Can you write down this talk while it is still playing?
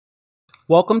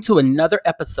Welcome to another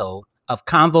episode of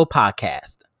Convo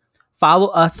Podcast. Follow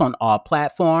us on all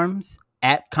platforms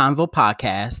at Convo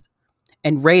Podcast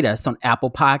and rate us on Apple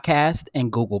Podcast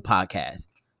and Google Podcast.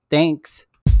 Thanks.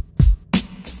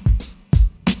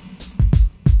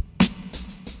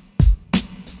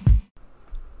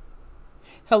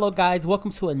 Hello, guys.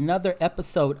 Welcome to another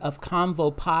episode of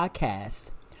Convo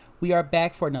Podcast. We are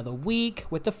back for another week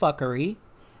with the fuckery.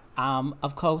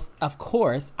 Of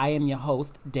course, I am your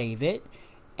host, David,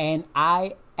 and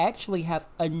I actually have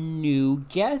a new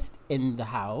guest in the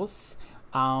house.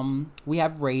 We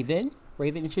have Raven.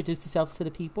 Raven, introduce yourself to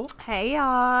the people. Hey,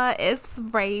 y'all. It's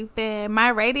Raven. My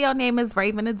radio name is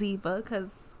Raven the Diva because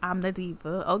I'm the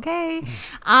diva, okay?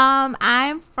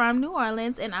 I'm from New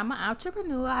Orleans, and I'm an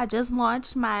entrepreneur. I just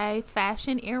launched my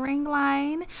fashion earring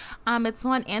line. It's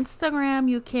on Instagram.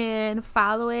 You can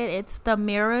follow it. It's the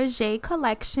Mira J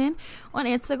Collection on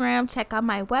Instagram. Check out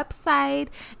my website,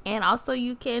 and also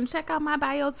you can check out my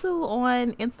bio, too,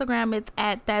 on Instagram. It's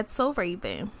at That's So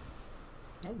Raven.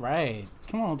 All right.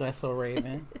 Come on, That's So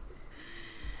Raven.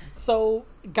 So,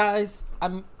 guys,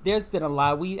 there's been a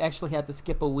lot. We actually had to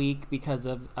skip a week because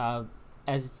of,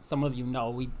 as some of you know,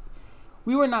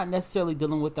 we were not necessarily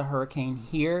dealing with the hurricane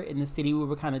here in the city. We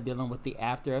were kind of dealing with the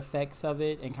after effects of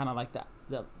it and kind of like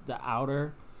the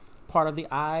outer part of the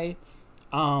eye.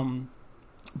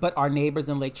 But our neighbors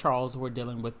in Lake Charles were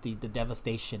dealing with the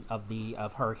devastation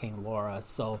of Hurricane Laura.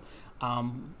 So,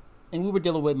 and we were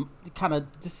dealing with kind of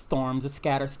the storms, the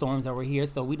scattered storms that were here.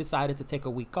 So we decided to take a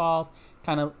week off,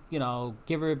 kind of,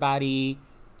 give everybody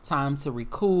time to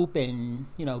recoup and,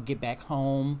 get back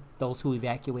home, those who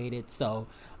evacuated. So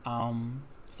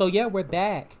yeah, we're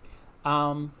back.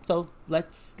 So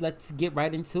let's get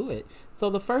right into it. So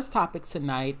the first topic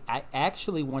tonight, I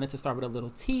actually wanted to start with a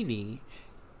little TV.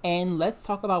 And let's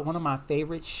talk about one of my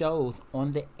favorite shows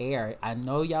on the air. I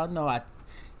know y'all know I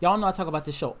talk about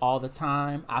this show all the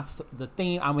time.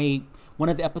 One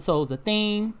of the episodes, the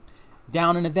theme,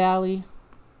 Down in the Valley,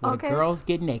 where the girls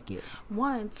get naked.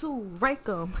 1, 2, rake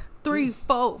 'em. 3,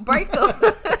 4, break 'em.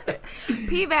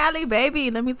 P-Valley,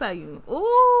 baby, let me tell you.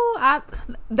 Ooh,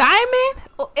 Diamond.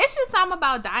 It's just something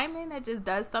about Diamond that just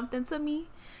does something to me.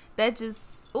 That just,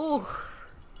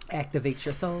 activates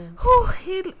your soul. Ooh,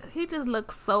 he just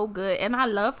looks so good. And I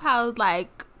love how,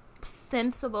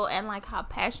 sensible and how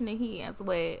passionate he is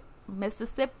with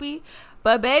Mississippi.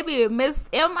 But baby, Miss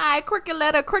M.I. Cricket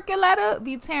letter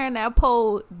be tearing that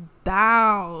pole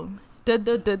down.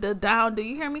 Down. Do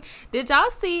you hear me? Did y'all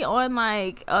see on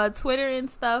Twitter and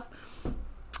stuff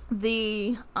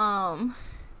the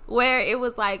where it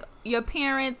was your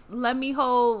parents, let me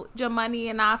hold your money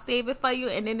and I'll save it for you,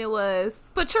 and then it was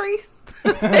Patrice.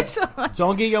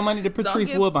 Don't give your money to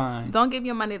Patrice Woodbine. Don't give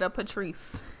your money to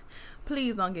Patrice.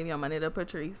 Please don't give your money to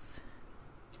Patrice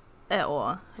at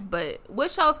all. But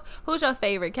who's your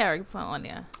favorite character on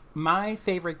there? My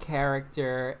favorite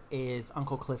character is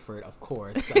Uncle Clifford, of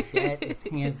course. That is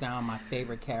hands down my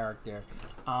favorite character.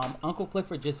 Uncle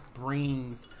Clifford just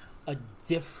brings a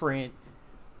different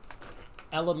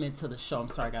element to the show. I'm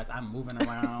sorry, guys. I'm moving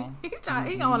around.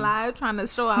 He on live trying to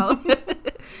show out.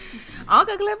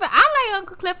 Uncle Clifford. I like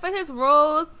Uncle Clifford. His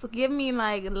rules give me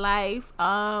life.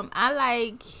 I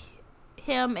like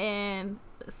him and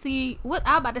C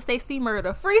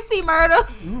Murder. Free C Murder.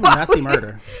 Not C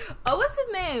Murder. Oh, what's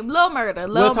his name? Lil Murder.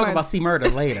 We'll talk about C Murder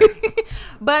later.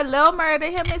 But Lil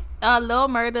Murder, Lil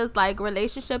Murder's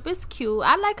relationship is cute.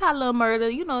 I like how Lil Murder,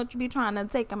 be trying to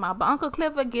take him out, but Uncle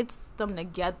Clifford gets them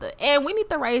together, and we need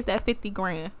to raise that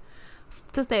 $50,000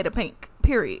 to stay the pink.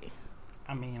 Period.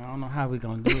 I mean, I don't know how we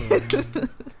gonna do it.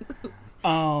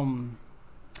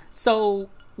 So.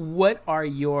 What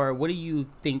do you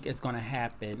think is going to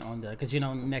happen on because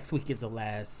next week is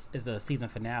a season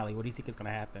finale. What do you think is going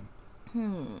to happen?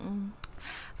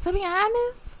 To be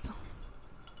honest,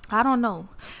 I don't know.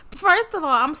 First of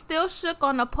all, I'm still shook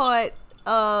on the part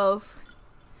of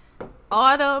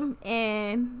Autumn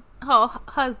and her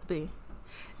husband.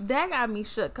 That got me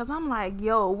shook because I'm like,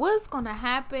 yo, what's gonna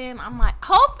happen? I'm like,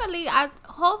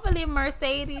 hopefully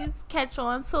Mercedes catch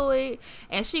on to it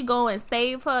and she go and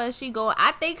save her.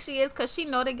 I think she is, because she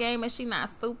know the game and she not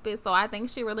stupid. So I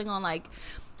think she really gonna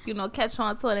catch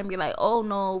on to it and be like, oh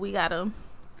no, we gotta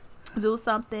do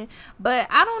something. But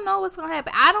I don't know what's gonna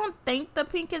happen. I don't think the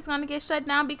pink is gonna get shut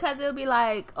down, because it'll be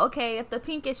okay, if the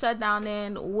pink is shut down,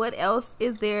 then what else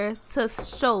is there to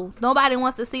show? Nobody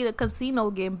wants to see the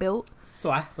casino getting built. So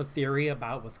I have a theory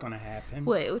about what's going to happen.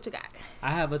 What you got?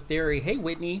 I have a theory. Hey,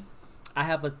 Whitney. I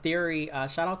have a theory.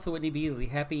 Shout out to Whitney Beasley.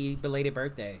 Happy belated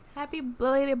birthday. Happy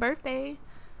belated birthday.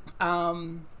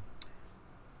 I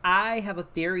have a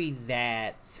theory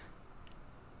that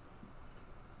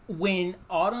when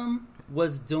Autumn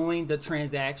was doing the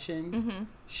transactions,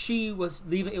 she was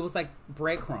leaving. It was like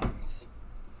breadcrumbs.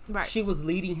 Right. She was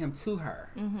leading him to her.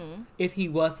 If he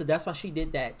was, so that's why she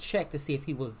did that check to see if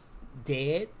he was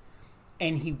dead,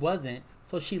 and he wasn't.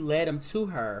 So she led him to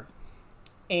her,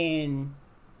 and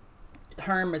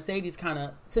her and Mercedes kind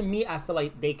of, to me, I feel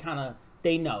like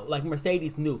they know. Like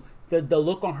Mercedes knew the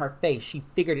look on her face. She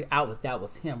figured it out that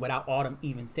was him without Autumn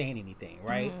even saying anything,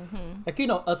 right? Like, you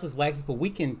know, us as black people, we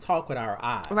can talk with our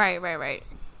eyes, Right.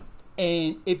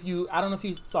 And I don't know if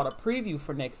you saw the preview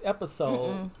for next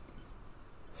episode.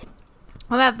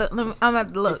 I'm at the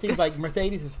look. It seems like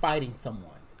Mercedes is fighting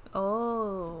someone.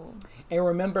 Oh. And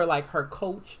remember, like, her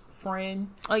coach friend.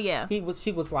 Oh yeah.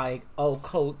 She was like, "Oh,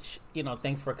 coach, you know,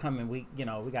 thanks for coming. We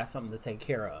got something to take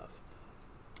care of."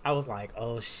 I was like,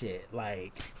 "Oh shit!"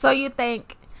 Like, so you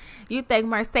think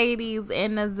Mercedes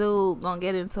and the zoo gonna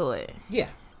get into it? Yeah.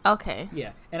 Okay.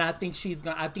 Yeah, and I think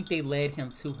I think they led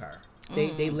him to her.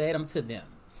 They led him to them.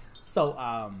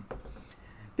 So,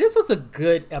 this was a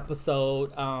good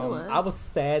episode. I was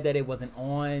sad that it wasn't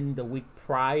on the week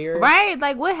prior. Right.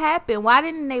 Like, what happened? Why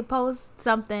didn't they post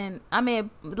something? I mean,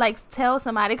 like, tell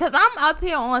somebody. Because I'm up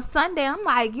here on Sunday. I'm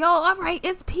like, yo, all right,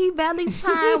 it's P-Valley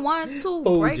time. 1,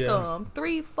 2, rake them.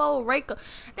 3, 4, rake them.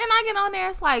 Then I get on there.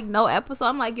 It's like, no episode.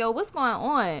 I'm like, yo, what's going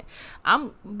on?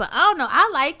 But I don't know. I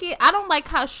like it. I don't like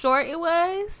how short it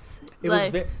was.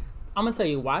 I'm going to tell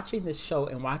you, watching this show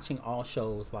and watching all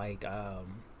shows, like,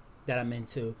 that I'm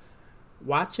into,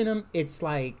 watching them, it's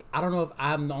like, I don't know if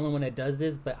I'm the only one that does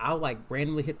this, but I'll like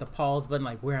randomly hit the pause button,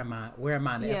 like, where am I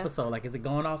in the episode? Like, is it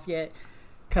going off yet?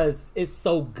 Because it's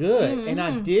so good. And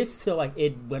I did feel like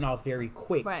it went off very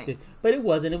quick. Right. But it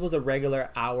wasn't. It was a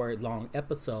regular hour-long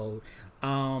episode.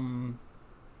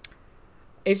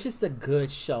 It's just a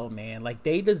good show, man. Like,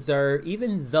 they deserve,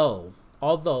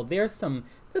 although there's some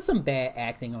bad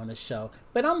acting on the show,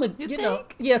 but some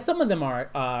of them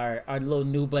are a little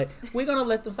new, but we're gonna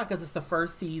let them start because it's the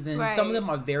first season. Right. Some of them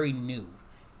are very new.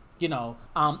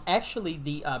 Actually,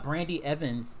 the Brandy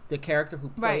Evans, the character who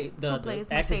played the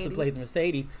actress who plays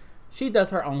Mercedes, she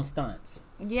does her own stunts.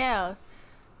 Yeah,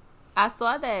 I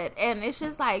saw that, and it's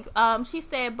just like she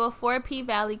said before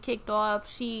P-Valley kicked off,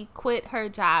 she quit her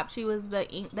job. She was the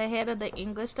head of the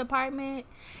English department,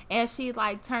 and she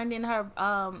like turned in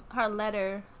her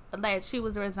letter that she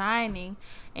was resigning,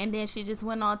 and then she just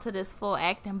went on to this full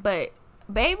acting. But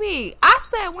baby, I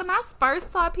said when I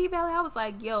first saw P-Valley, I was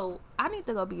like, yo, I need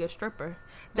to go be a stripper.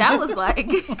 That was like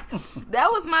that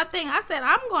was my thing. I said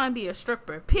I'm going to be a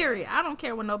stripper. Period. I don't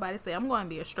care what nobody say. I'm going to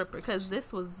be a stripper because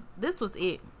this was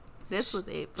it. This was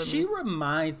it for me. She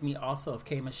reminds me also of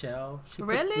K. Michelle. She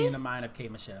puts me in the mind of K.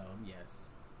 Michelle. Yes.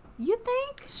 You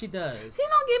think? She does. She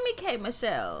don't give me K.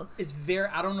 Michelle. It's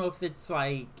I don't know if it's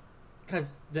like,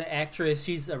 because the actress,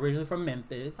 she's originally from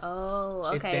Memphis. Oh,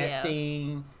 okay. It's that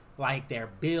thing, like their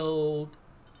build,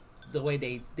 the way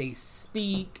they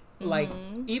speak, like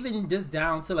even just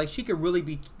down to like she could really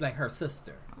be like her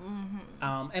sister.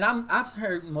 And I've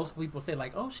heard most people say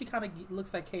like, oh, she kind of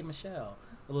looks like K. Michelle.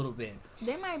 A little bit.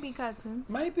 They might be cousins.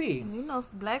 Might be. You know,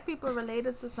 black people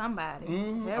related to somebody.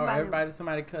 Everybody's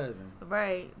somebody's cousin.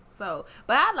 Right. So,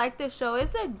 but I like this show.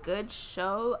 It's a good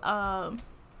show. I'm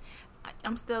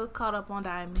still caught up on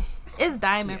Diamond. It's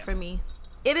Diamond for me.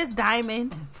 It is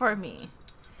Diamond for me.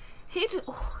 He just,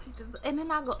 and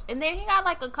then he got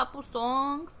like a couple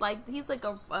songs. Like he's like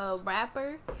a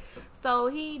rapper. So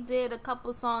he did a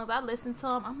couple songs. I listened to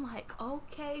him. I'm like,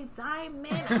 okay,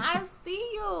 Diamond, I see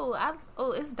you.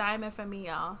 It's Diamond for me,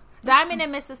 y'all. Diamond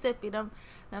and Mississippi, them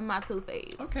my two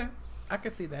faves. Okay, I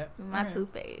can see that. My two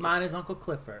faves. Mine is Uncle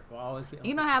Clifford. Will always be.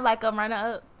 You don't have like a runner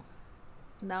up?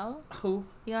 No. Who?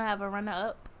 You don't have a runner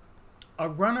up? A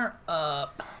runner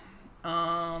up.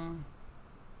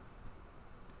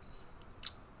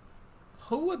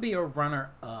 Who would be a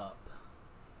runner up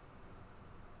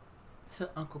to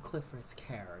Uncle Clifford's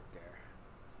character?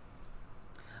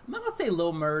 I'm not gonna say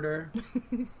Lil Murder.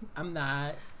 I'm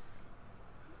not.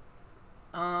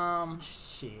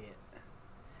 Shit.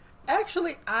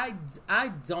 Actually, I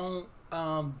don't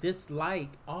dislike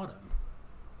Autumn.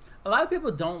 A lot of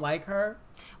people don't like her.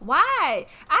 Why?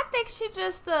 I think she's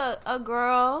just a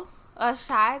girl, a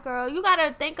shy girl. You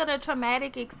gotta think of the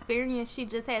traumatic experience she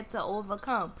just had to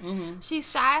overcome. Mm-hmm. She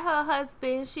shy her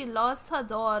husband. She lost her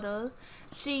daughter.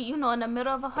 She, in the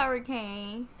middle of a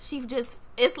hurricane.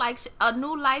 It's like a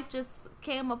new life just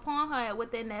came upon her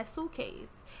within that suitcase,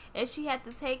 and she had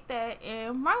to take that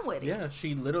and run with it. Yeah,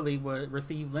 she literally would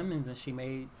receive lemons, and she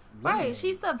made lemonade. Right,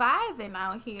 she's surviving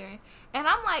out here. And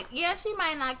I'm like, yeah, she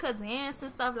might not could dance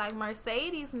and stuff like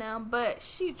Mercedes now, but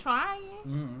she trying.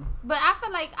 Mm-hmm. But I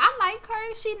feel like I like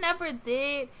her. She never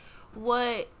did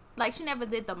she never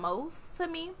did the most to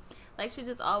me. Like, she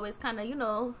just always kind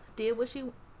of, did what she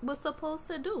was supposed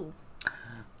to do.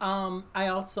 I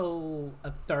also,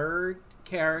 a third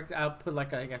character, I'll put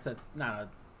like I guess not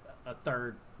a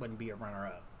third wouldn't be a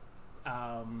runner-up.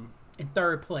 In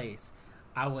third place,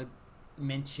 I would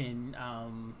mention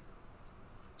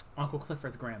Uncle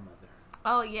Clifford's grandmother.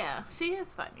 Oh, yeah. She is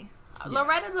funny. Yeah.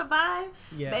 Loretta Devine,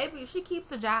 Yeah. baby, she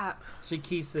keeps a job. She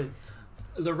keeps it.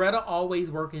 Loretta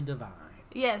always working Divine.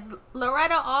 Yes,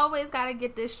 Loretta always got to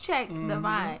get this check,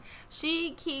 Divine.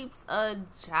 She keeps a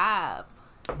job.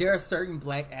 There are certain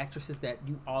black actresses that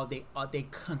they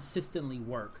consistently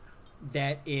work.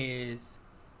 That is,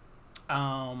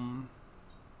 Tashina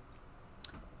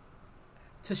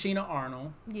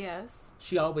Arnold. Yes.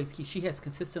 She has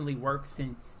consistently worked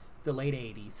since the late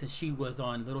 80s, since she was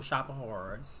on Little Shop of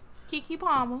Horrors. Keke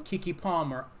Palmer. Keke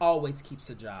Palmer always keeps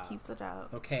a job. Keeps a job.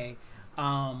 Okay.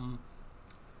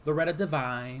 Loretta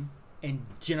Devine and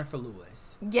Jennifer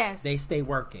Lewis. Yes. They stay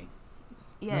working.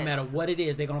 Yes. No matter what it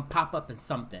is, they're going to pop up in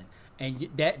something. And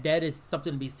that is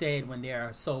something to be said when there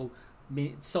are so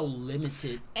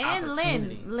limited and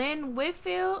opportunities. Lynn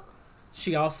Whitfield.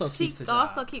 She also keeps a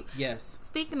job. Yes.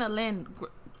 Speaking of Lynn,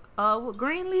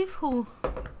 Greenleaf, who?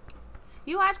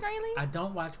 You watch Greenleaf? I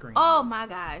don't watch Greenleaf. Oh my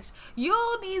gosh. You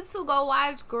need to go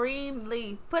watch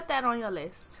Greenleaf. Put that on your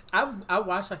list. I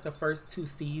watched like the first 2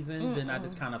 seasons and I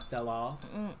just kind of fell off.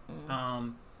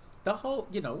 The whole,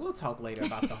 we'll talk later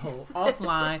about the whole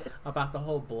offline, about the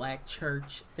whole black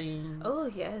church thing. Oh,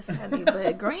 yes, honey.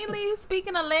 But Greenleaf,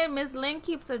 speaking of Lynn, Miss Lynn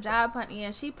keeps her job, honey,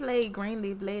 and she played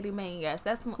Greenleaf Lady Main. Yes,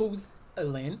 that's who's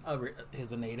Lynn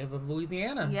is a native of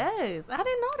Louisiana. Yes, I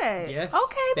didn't know that. Yes,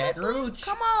 okay, Baton Rouge.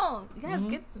 Come on, yes,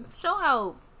 get show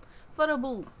out for the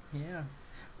boot. Yeah,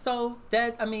 so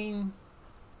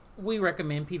we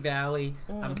recommend P Valley.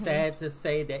 I'm sad to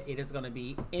say that it is going to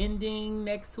be ending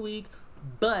next week,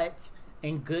 but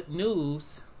in good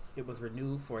news, it was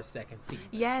renewed for a second season.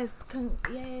 Yes,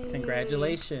 yay!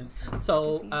 Congratulations.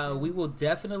 So we will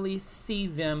definitely see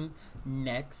them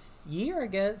next year, I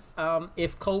guess,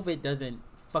 if COVID doesn't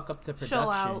fuck up the production.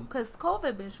 Show out, because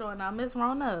COVID been showing out. Miss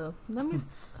Rona, let me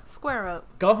square up.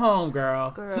 Go home, girl.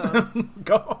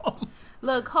 Go home.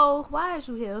 Look, Ho, why is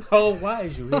you here? Ho, why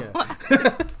is you here?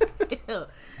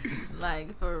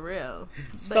 Like, for real.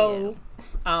 So,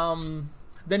 the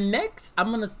next, I'm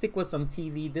going to stick with some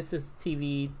TV. This is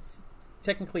TV.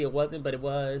 Technically, it wasn't, but it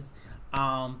was.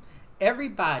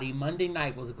 Everybody Monday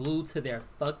night was glued to their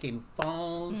fucking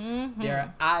phones,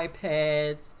 their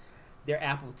iPads, their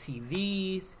Apple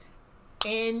TVs,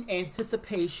 in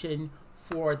anticipation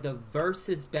for the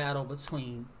versus battle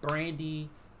between Brandy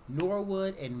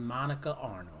Norwood and Monica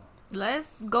Arnold.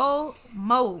 Let's go,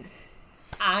 Mo.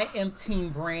 I am Team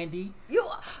Brandy.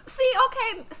 I'm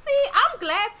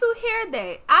glad to hear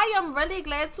that. I am really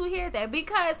glad to hear that,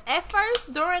 because at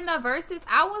first during the verses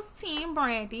I was Team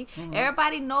Brandy.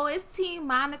 Everybody know it's Team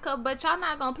Monica, but y'all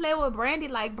not gonna play with Brandy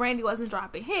like Brandy wasn't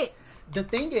dropping hits. The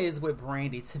thing is with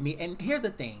Brandy, to me, and here's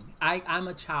the thing, I'm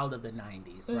a child of the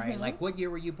 90s, right? Like, what year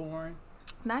were you born?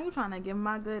 Now you trying to give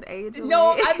my good age away.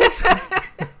 No, I just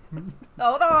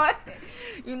hold on.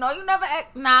 You never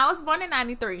act. Nah, I was born in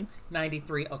 93.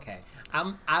 93, okay.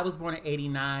 I was born in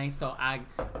 89, so a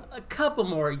couple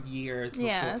more years before.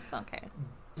 Yeah, it's okay.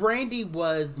 Brandy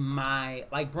was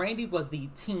Brandy was the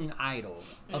teen idol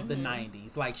of the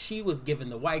 90s. Like, she was giving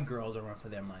the white girls a run for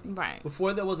their money. Right.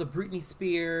 Before there was a Britney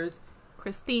Spears,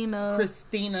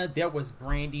 Christina, there was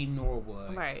Brandy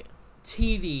Norwood. Right.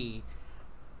 TV,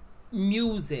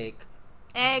 music,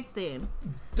 acting,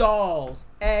 dolls,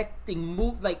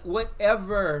 acting, like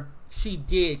whatever she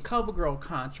did, CoverGirl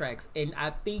contracts. And I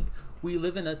think we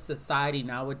live in a society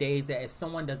nowadays that if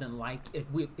someone doesn't like, if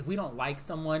we don't like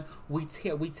someone, we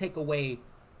take away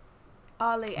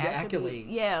all the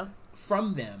accolades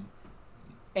from them.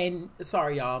 And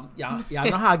sorry, y'all know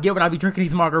how I get when I be drinking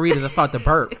these margaritas. I start to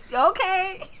burp.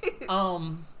 Okay.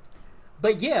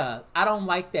 But yeah, I don't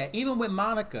like that. Even with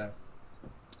Monica,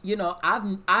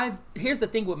 here's the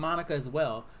thing with Monica as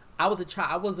well. I was a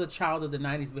child of the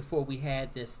 90s before we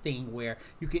had this thing where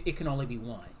it can only be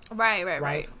one.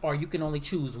 Right. Or you can only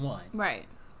choose one. Right.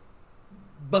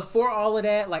 Before all of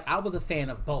that, like, I was a fan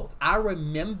of both. I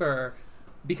remember,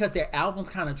 because their albums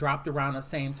kind of dropped around the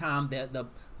same time, that the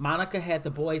Monica had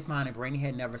The Boy's Mind and Brandy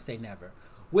had Never Say Never,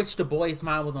 which The Boy's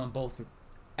Mind was on both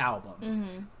albums.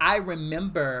 I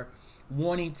remember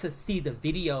wanting to see the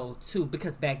video too,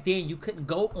 because back then you couldn't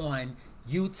go on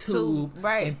YouTube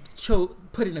right. and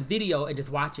put in a video and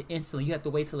just watch it instantly. You have to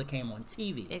wait till it came on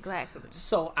TV. Exactly.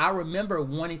 So I remember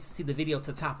wanting to see the video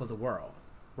to Top of the World,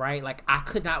 right? Like, I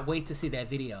could not wait to see that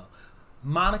video.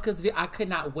 Monica's I could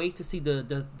not wait to see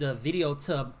the video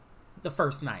to The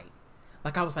First Night.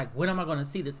 Like, I was like, when am I going to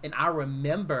see this? And I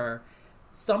remember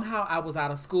somehow I was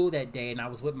out of school that day and I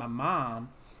was with my mom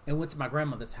and went to my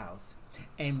grandmother's house.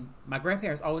 And my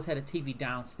grandparents always had a TV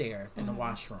downstairs in the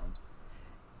washroom.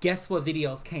 Guess what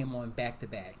videos came on back to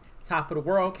back? Top of the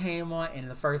World came on, and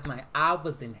The First Night, I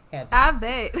was in heaven. I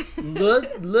bet.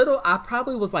 I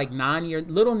probably was like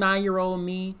 9-year-old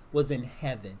me was in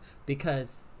heaven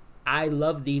because I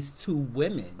love these two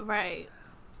women. Right.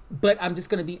 But I'm just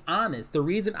going to be honest. The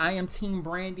reason I am Team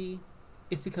Brandy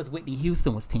is because Whitney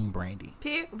Houston was Team Brandy.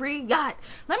 Period. Let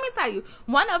me tell you,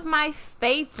 one of my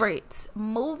favorite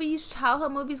movies,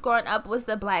 childhood movies growing up, was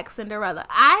the Black Cinderella.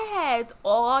 I had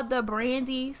all the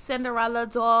Brandy Cinderella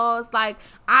dolls. Like,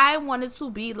 I wanted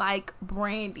to be like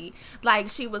Brandy. Like,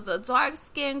 she was a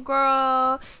dark-skinned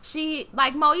girl. She,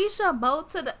 like,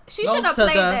 Moesha, she should have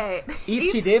played that.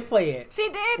 She did play it. She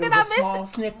did? Did I miss it? Small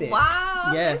snippet.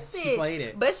 Wow. Yes, she played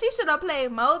it. But she should have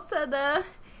played Mo to the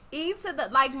E to the,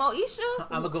 like, Moesha.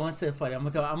 I'm gonna go into it for you. I'm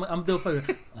gonna do it for you.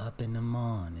 Up in the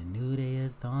morning, new day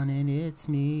is dawning. It's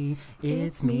me.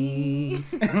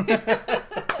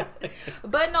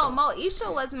 But no,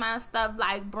 Moesha was my stuff.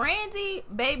 Like, Brandy,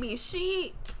 baby,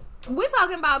 we're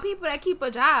talking about people that keep a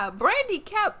job. Brandy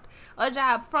kept a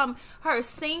job, from her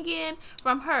singing,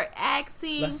 from her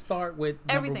acting. Let's start with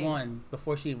number 1. everything.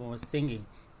 Before she even was singing,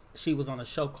 she was on a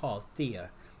show called Thea.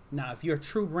 Now, if you're a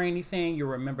true Brandy fan, you'll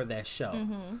remember that show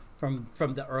from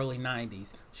the early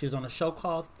 90s. She was on a show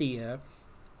called Thea.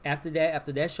 After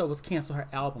that show was canceled, her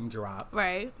album dropped.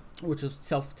 Right. Which was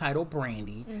self-titled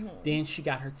Brandy. Then she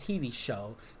got her TV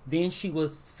show. Then she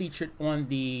was featured on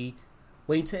the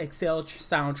Waiting to Exhale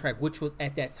soundtrack, which was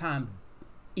at that time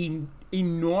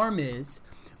enormous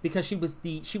because she was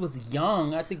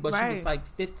young, I think, but she was like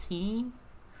 15.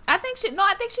 I think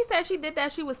she said she did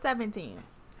that. She was 17.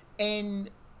 And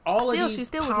all of these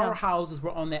powerhouses were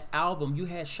on that album. You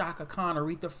had Shaka Khan,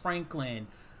 Aretha Franklin.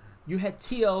 You had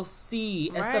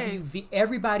TLC, SWV.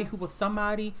 Everybody who was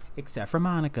somebody, except for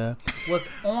Monica, was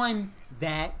on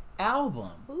that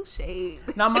album. Ooh, shade.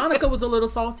 Now, Monica was a little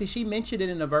salty. She mentioned it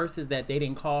in the verses that they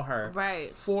didn't call her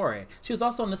for it. She was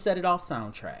also on the Set It Off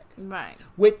soundtrack. Right.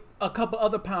 With a couple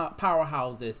other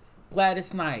powerhouses.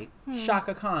 Gladys Knight,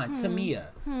 Shaka Khan, Tamia.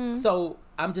 So,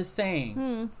 I'm just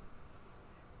saying...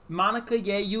 Monica,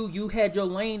 yeah, you had your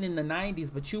lane in the 90s,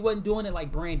 but you wasn't doing it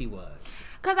like Brandy was.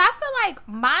 Because I feel like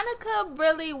Monica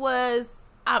really was,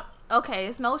 okay,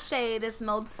 it's no shade, it's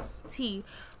no tea,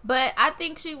 but I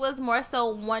think she was more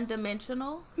so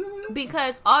one-dimensional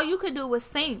because all you could do was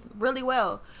sing really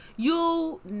well.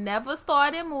 You never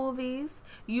starred in movies.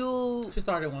 She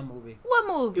started in one movie. What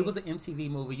movie? It was an MTV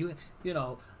movie. You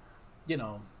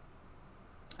know,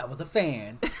 I was a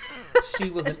fan.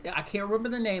 I can't remember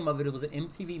the name of it. It was an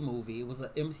MTV movie. It was an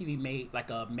MTV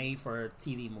made for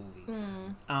TV movie.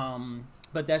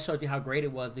 But that showed you how great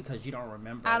it was because you don't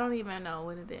remember. I don't even know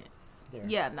what it is. There.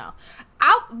 Yeah, no.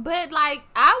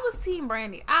 I was Team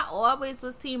Brandy. I always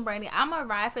was Team Brandy. I'm a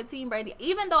ride for Team Brandy.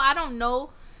 Even though I don't know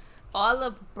all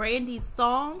of Brandy's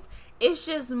songs, it's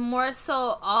just more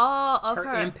so all of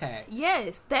her impact.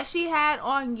 Yes, that she had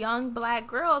on young black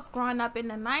girls growing up in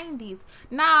the 90s.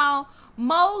 Now,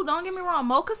 Mo, don't get me wrong,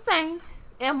 Mo could sing,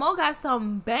 and Mo got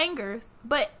some bangers,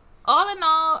 but all in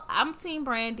all, I'm Team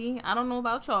Brandy. I don't know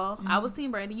about y'all. I was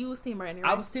Team Brandy. You was Team Brandy,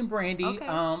 right? I was Team Brandy.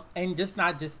 Okay. And just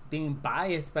not just being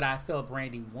biased, but I felt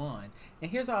Brandy won.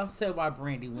 And here's how I said why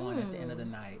Brandy won at the end of the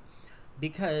night.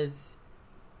 Because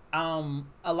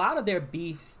a lot of their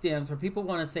beef stems, or people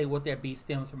want to say what their beef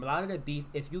stems from. A lot of their beef,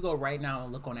 if you go right now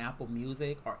and look on Apple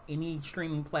Music or any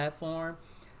streaming platform,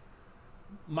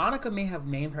 Monica may have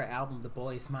named her album The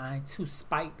Boy Is Mine to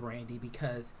spite Brandy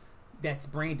because that's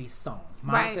Brandy's song.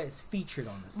 Monica is featured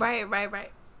on the song.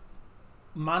 Right.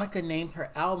 Monica named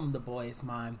her album The Boy Is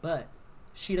Mine, but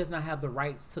she does not have the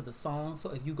rights to the song. So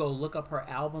if you go look up her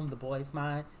album, The Boy Is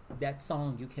Mine, that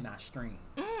song you cannot stream.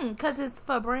 Because it's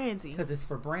for Brandy. Because it's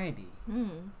for Brandy.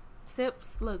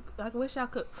 Sips, look, I wish I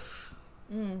could.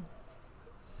 Now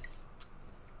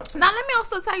let me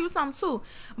also tell you something too.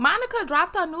 Monica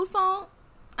dropped her new song.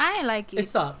 I ain't like it. It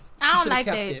sucked. I don't like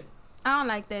that. I don't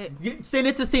like that. Send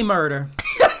it to C Murder.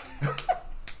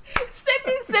 Send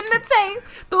send the tape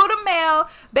through the mail,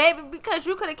 baby, because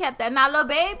you could have kept that. Now, Lil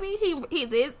Baby, he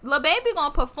did. Lil Baby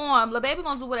gonna perform. Lil Baby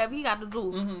gonna do whatever he got to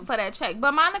do for that check.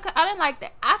 But Monica, I didn't like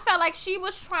that. I felt like she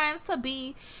was trying to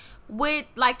be with,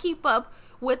 like, keep up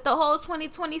with the whole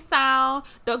 2020 sound.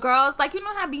 The girls, like, you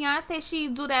know how Beyonce, she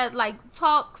do that, like,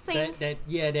 talk, sing?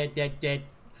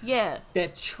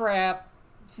 That trap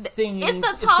singing. It's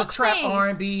the talk, it's a trap sing.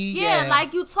 R&B. Yeah,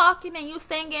 like, you talking and you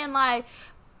singing, like,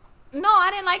 no, I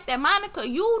didn't like that. Monica,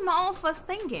 you known for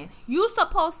singing. You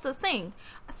supposed to sing.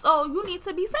 So, you need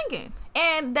to be singing.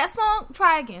 And that song,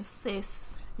 try again,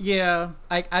 sis. Yeah,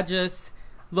 I just,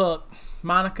 look,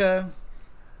 Monica...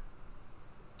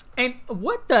 And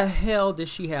what the hell does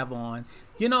she have on?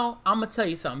 You know, I'm going to tell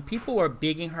you something. People were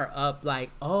bigging her up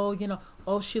like, oh, you know,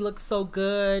 oh, she looks so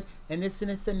good and this and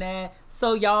this and that.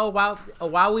 So, y'all,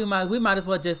 while we might as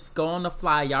well just go on the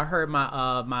fly. Y'all heard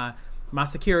my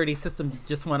security system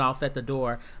just went off at the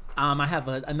door. I have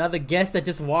another guest that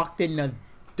just walked in the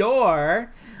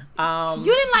door. You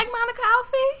didn't like Monica's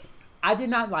outfit? I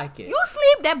did not like it. You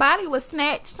sleep, that body was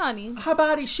snatched, honey. Her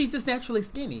body, she's just naturally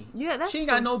skinny. Yeah, that's She ain't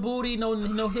true. got no booty, no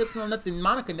hips, no nothing.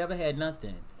 Monica never had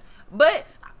nothing. But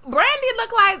Brandy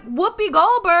looked like Whoopi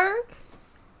Goldberg.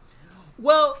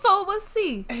 Well, So was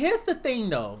he. here's the thing,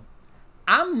 though.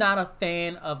 I'm not a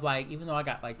fan of, like, even though I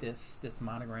got, like, this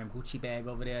monogram Gucci bag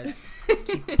over there.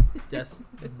 That's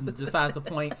besides the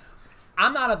point.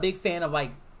 I'm not a big fan of,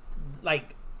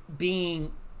 like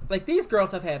being... Like, these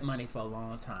girls have had money for a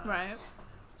long time. Right.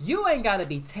 You ain't got to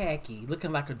be tacky,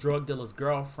 looking like a drug dealer's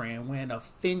girlfriend, wearing a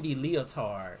Fendi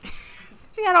leotard.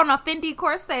 She had on a Fendi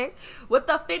corset with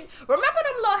the Fendi. Remember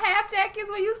them little half jackets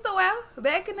we used to wear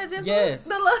back in the just Yes. the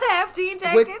little half jean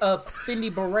jackets With a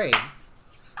Fendi beret.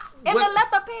 and what- the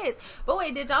leather pants. But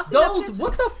wait, did y'all see Those, the picture?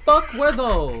 what the fuck were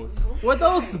those? Were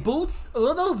those boots?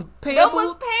 Were those pant Them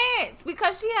boots? was pants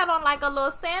because she had on like a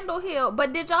little sandal heel.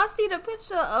 But did y'all see the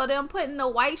picture of them putting the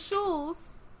white shoes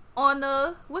on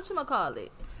the whatchamacallit?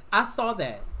 I saw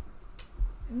that.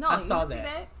 No, I you saw didn't see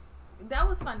that. That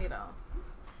was funny though.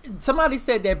 Somebody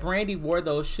said that Brandy wore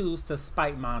those shoes to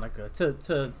spite Monica.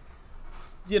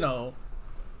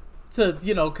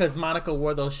 Because Monica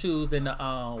wore those shoes in the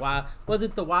why was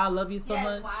it the Why I Love You So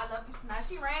Much? Why I Love You. Now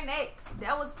she ran next.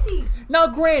 That was T. Now,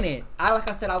 granted, like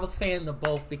I said, I was fan of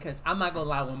both because I'm not gonna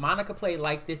lie. When Monica played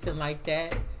Like This and Like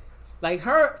That, like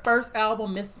her first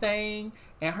album Miss Thing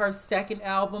and her second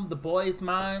album The Boy Is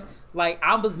Mine, like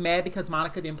I was mad because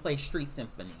Monica didn't play Street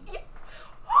Symphony.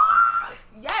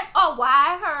 Yes. Oh,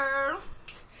 why her?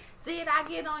 Did I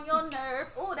get on your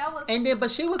nerves? Oh, that was. And then, but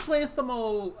she was playing some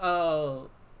old,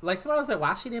 like somebody was like,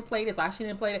 why she didn't play this? Why she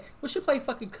didn't play that? Well, she played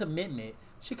fucking Commitment.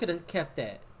 She could have kept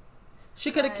that. She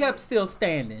could have kept Still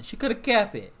Standing. She could have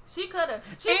kept it. She could have.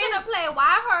 She should have played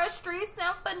Why Her, Street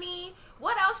Symphony.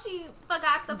 What else she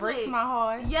forgot to play? Breaks my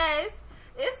heart. Yes.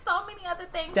 It's so many other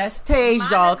things. That's Tage,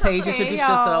 y'all. Monica Tage, played. introduce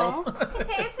y'all. yourself.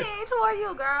 Hey, Tage, who are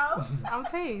you, girl? I'm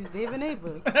Tage, David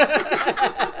Neighbor.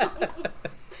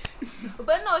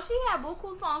 But no, she had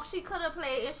buku songs she could have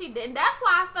played, and she didn't. That's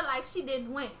why I feel like she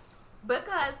didn't win.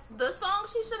 Because the song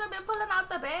she should have been pulling out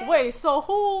the bag. Wait, so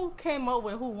who came up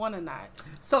with who won or not?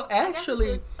 So I guess actually,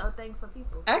 it's just a thing for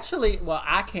people. well,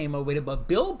 I came up with it, but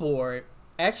Billboard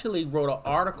actually wrote an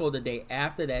article the day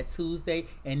after that Tuesday,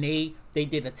 and they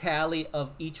did a tally of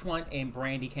each one, and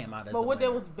Brandy came out as But the what they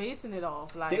winner. was basing it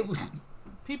off? Like They was-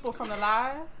 people from the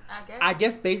live? I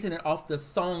guess basing it off the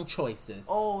song choices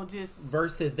Oh, just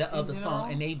versus the other general?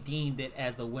 song, and they deemed it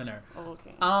as the winner. oh,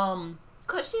 okay.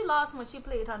 Because she lost when she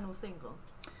played her new single,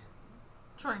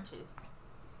 Trenches.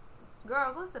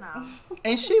 Girl, what's it now?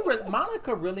 And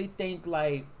Monica really think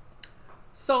like,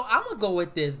 so I'm gonna go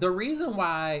with this. The reason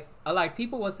why, like,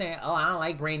 people were saying, oh, I don't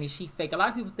like Brandy, she fake. A lot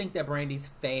of people think that Brandy's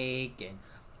fake and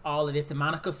all of this, and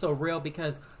Monica's so real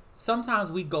because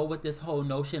sometimes we go with this whole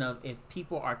notion of if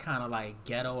people are kind of like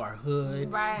ghetto or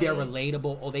hood, Right. they're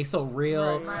relatable, or they so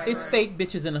real. Right, It's fake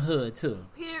bitches in the hood too.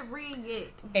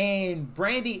 Period. And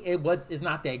Brandy, is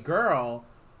not that girl.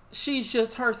 She's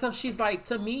just herself. She's like,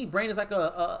 to me, Brandy's like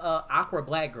a awkward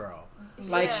black girl.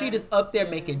 Like, Yeah. she just up there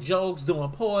making jokes, doing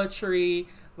poetry.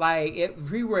 Like, if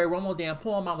we were one more damn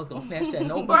poem, I was gonna snatch that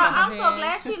notebook. Bro, out her I'm so hand.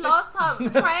 glad she lost her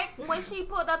track when she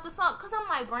put up the song. Because I'm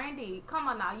like, Brandy, come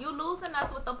on now. You losing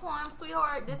us with the poem,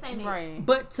 sweetheart. This ain't it. Right.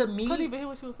 But to me, Couldn't even hear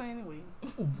what she was saying anyway.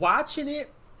 watching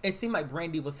it, it seemed like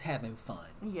Brandy was having fun.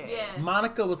 Yeah. Yeah.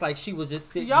 Monica was like, she was just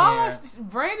sitting Y'all, there.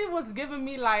 Brandy was giving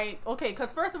me like, okay,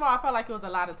 because first of all, I felt like it was a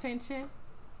lot of tension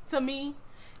to me.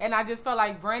 And I just felt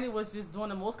like Brandy was just doing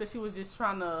the most because she was just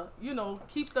trying to, you know,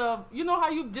 keep the, you know how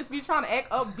you just be trying to act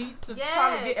upbeat to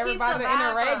try to get everybody to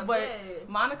interact, but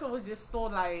Monica was just so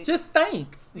like... Just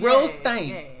stank. Real stank.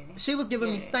 Yeah. She was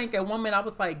giving me stank at one minute. I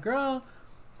was like, girl,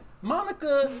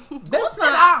 Monica, that's sit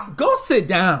down. Go sit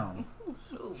down.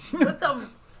 With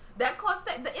them, that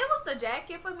corset, it was the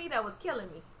jacket for me that was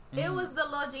killing me. It was the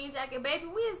little jean jacket, baby.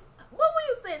 What were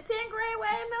you saying? 10th grade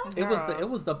wearing them? It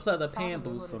was the pleather pan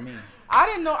boots for me. I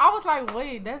didn't know. I was like,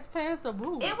 wait, that's pants or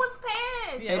boots? It was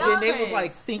pants. Yeah, And then they was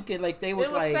like sinking, like they was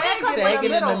like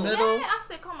sagging in the middle. Yeah, I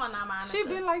said, come on now, Monica. She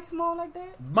been like small like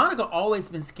that? Monica always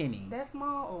been skinny. That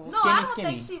small? No, I don't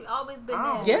think she always been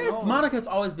that. Yes, Monica's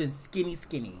always been skinny.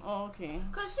 Oh, okay.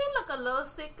 Cause she look a little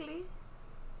sickly.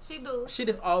 She do. She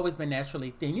just always been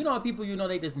naturally thin. You know, people, you know,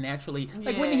 they just naturally,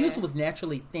 like Whitney Houston was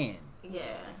naturally thin. Yeah.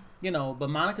 You know, but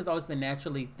Monica's always been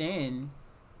naturally thin.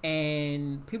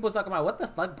 And people was talking about what the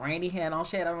fuck Brandy had on.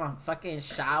 She had on a fucking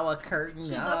shower curtain.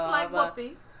 She looked like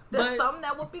Whoopi. That's something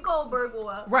that Whoopi Goldberg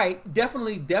wore. Right.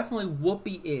 Definitely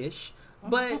Whoopi-ish.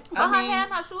 But her hair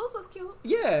and her shoes was cute.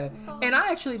 Yeah. So. And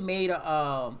I actually made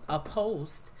a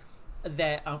post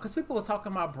that, because people were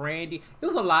talking about Brandy. It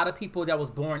was a lot of people that was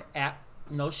born at,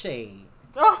 no shade.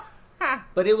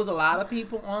 But it was a lot of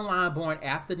people online born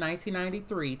after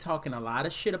 1993 talking a lot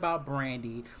of shit about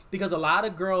Brandy because a lot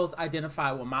of girls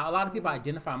identify with a lot of people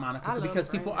identify Monica because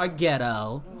people are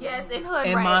ghetto. Yes, in hood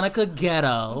and rats. Monica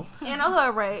ghetto. In a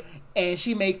hood rat. And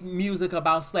she make music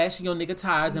about slashing your nigga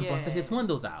tires and busting his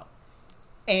windows out.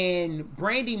 And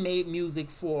Brandy made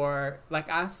music for, like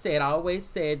I said, I always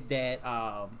said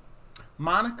that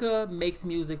Monica makes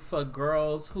music for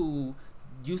girls who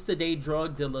used to date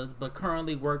drug dealers, but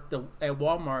currently work at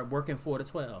Walmart working 4 to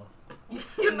 12.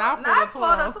 Not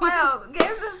 4 to 12.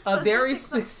 A very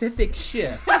specific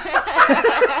shift.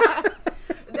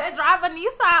 That drive a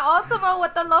Nissan Altima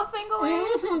with the low finger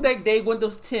in. They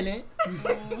windows tinted.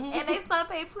 And they son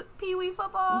play Pee-wee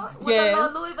football with a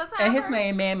little Louis Vuitton. And his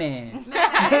name Man.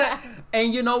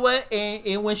 And you know what?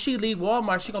 And when she leave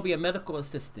Walmart, she gonna be a medical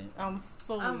assistant.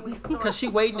 I'm weak. Because she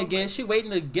waiting to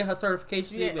get her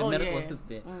certification to be a medical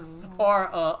assistant or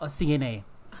a CNA.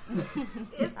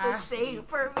 It's the shade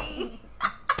for me.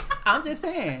 I'm just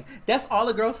saying. That's all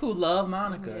the girls who love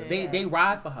Monica. Yeah. They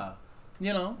ride for her.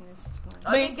 You know.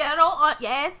 Oh, the ghetto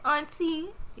yes, auntie.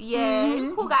 Yeah.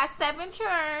 Who got 7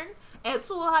 children and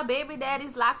 2 of her baby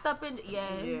daddies locked up in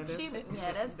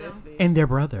that's them. And their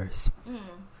brothers.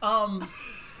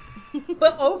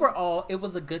 But overall, it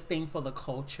was a good thing for the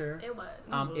culture. It was.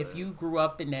 If you grew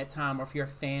up in that time or if you're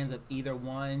fans of either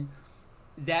one,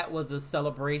 that was a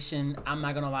celebration. I'm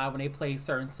not gonna lie, when they played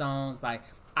certain songs, like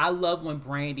I love when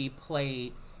Brandy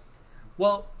played.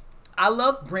 Well, I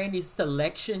love Brandy's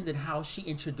selections and how she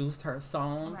introduced her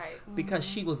songs because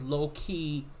she was low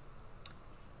key.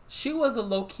 She was a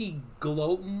low key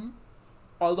gloating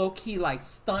or low key like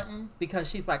stunting because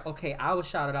she's like, okay, I was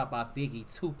shouted out by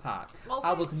Biggie, Tupac. Okay.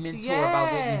 I was mentored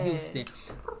by Whitney Houston.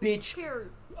 Bitch,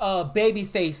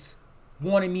 Babyface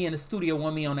wanted me in the studio,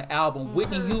 wanted me on the album.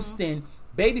 Whitney Houston,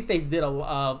 Babyface did a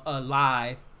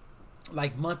live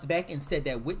like months back and said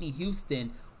that Whitney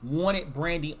Houston wanted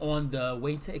Brandy on the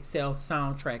Waiting to Exhale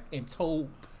soundtrack and told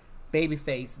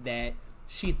Babyface that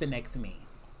she's the next me.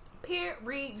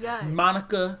 Period.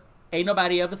 Monica, ain't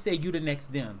nobody ever said you the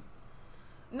next them.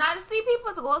 Now to see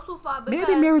people go too far because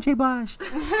maybe Mary J. Blige.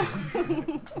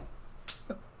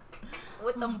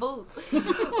 With them boots.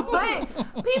 But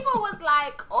people was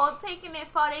like, taking it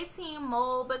for their team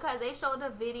mode because they showed a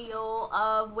video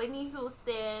of Whitney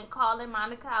Houston calling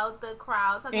Monica out the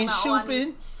crowd. And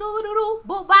shooping. Girl,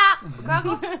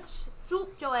 go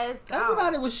shoop your ass down.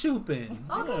 Everybody was shooping.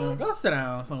 Okay. Yeah, go sit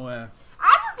down somewhere.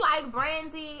 I just like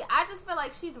Brandy. I just feel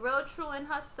like she's real true in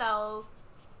herself.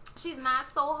 She's not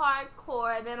so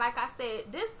hardcore. And then, like I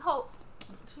said, this hoe,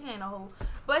 she ain't a hoe,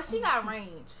 but she got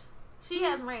range. She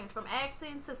has range from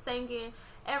acting to singing,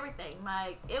 everything.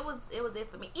 Like it was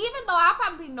it for me. Even though I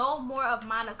probably know more of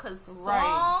Monica's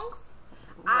songs,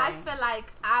 I feel like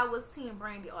I was Team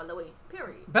Brandy all the way.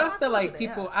 Period. But I feel like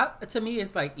people, to me,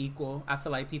 it's like equal. I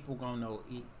feel like people gonna know.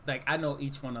 Like I know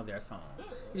each one of their songs,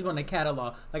 each one of the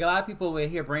catalog. Like a lot of people will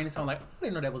hear Brandy song, like I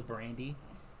didn't know that was Brandy.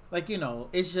 Like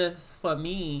it's just for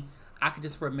me. I could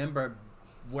just remember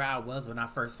where I was when I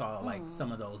first saw like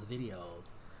some of those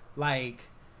videos, like.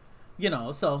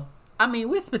 So I mean,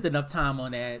 we spent enough time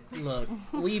on that. Look,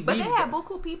 but they had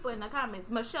buku people in the comments.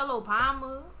 Michelle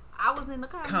Obama, I was in the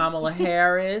comments. Kamala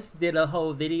Harris did a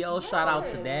whole video. Shout out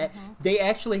to that. They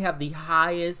actually have the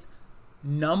highest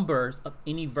numbers of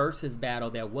any versus battle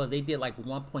that was. They did like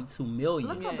 1.2 million.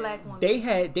 Look at Black women.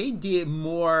 They did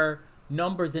more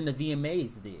numbers than the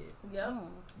VMAs did. Yep.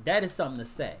 That is something to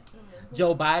say.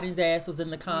 Joe Biden's ass was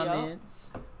in the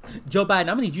comments. Joe Biden, I'm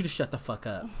gonna need you to shut the fuck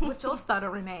up. With your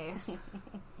stuttering ass.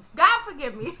 God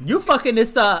forgive me. You fucking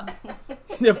this up.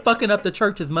 You're fucking up the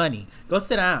church's money. Go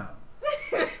sit down.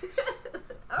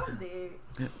 I'm dead.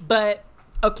 But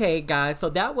okay, guys. So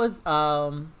that was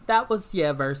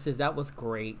Versus. That was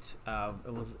great.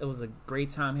 It was a great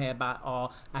time had by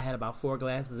all. I had about 4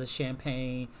 glasses of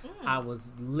champagne. I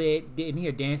was lit. In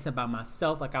here dancing by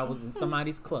myself like I was in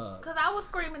somebody's club. Cause I was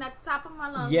screaming at the top of my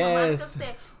lungs. Yes. My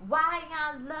said, "Why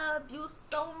I love you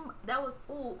so much." That was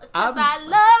cool. Cause I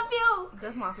love you.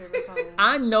 That's my favorite song.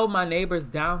 I know my neighbors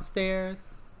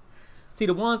downstairs. See,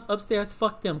 the ones upstairs,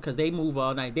 fuck them, because they move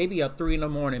all night. They be up 3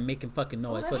 a.m. making fucking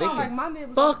noise. So they can, like my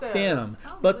neighbors fuck upstairs. them.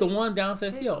 But the one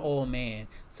downstairs, he an old man.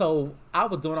 So I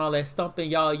was doing all that stumping.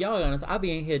 Y'all honest, I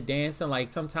be in here dancing like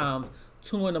sometimes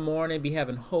 2 a.m, be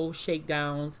having whole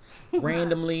shakedowns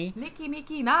randomly.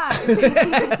 Nikki, nice.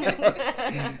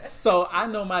 So I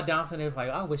know my downstairs like,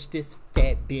 I wish this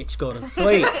fat bitch go to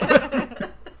sleep.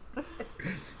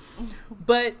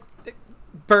 But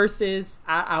Versus,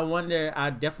 I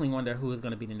definitely wonder who is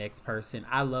going to be the next person.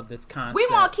 I love this concept. We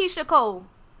want Keisha Cole.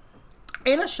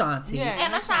 And Ashanti. Yeah,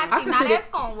 and Ashanti. I can Now see that's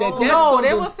going to roll. No,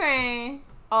 they were saying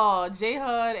J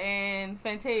Hud and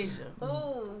Fantasia.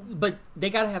 Ooh. But they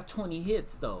got to have 20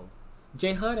 hits, though.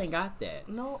 J Hud ain't got that.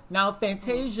 No. Now,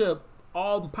 Fantasia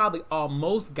probably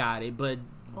almost got it, but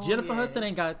Jennifer Hudson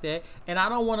ain't got that. And I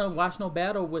don't want to watch no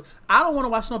battle with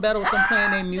them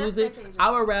playing their music.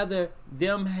 I would rather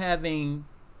them having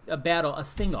a battle, a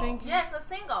sing-off. Yes, a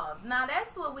sing-off. Now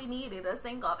that's what we needed, a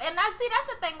sing-off. And that's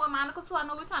the thing with Monica too. I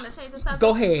know we're trying to change the subject.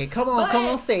 Go ahead, come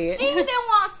on, say it. She didn't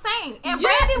want to sing, and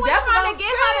Brandy was trying to get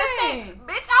her to sing.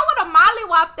 Bitch, I would have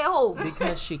mollywopped that hoe.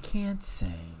 Because she can't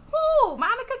sing. Who?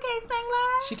 Monica can't sing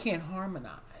live. She can't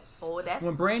harmonize. Oh, that's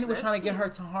when Brandy was trying to get her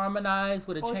to harmonize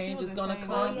where the change is gonna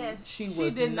come, she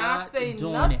did not say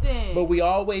doing nothing. it. But we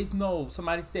always know.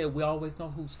 Somebody said we always know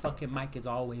whose fucking mic is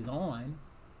always on.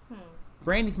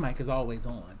 Brandy's mic is always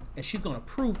on, and she's gonna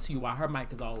prove to you why her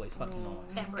mic is always fucking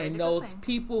on. And those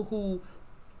people who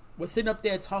were sitting up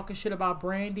there talking shit about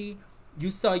Brandy,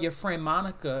 you saw your friend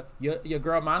Monica, your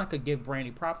girl Monica, give Brandy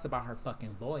props about her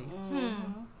fucking voice.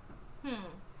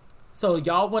 So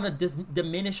y'all want to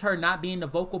diminish her not being the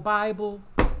vocal Bible?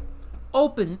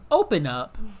 Open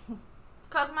up.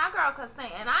 Cause my girl could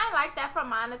sing, and I ain't like that from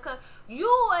Monica.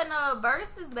 You in a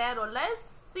versus battle, let's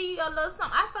see a little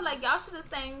something. I feel like y'all should have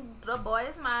sang "The Boy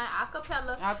Is Mine"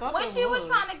 acapella. When she was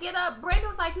trying to get up, Brandy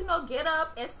was like, get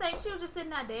up and sing. She was just sitting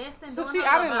there dancing. So see,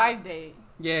 I didn't like that.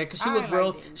 Yeah, cause she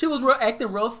was real acting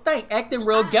real acting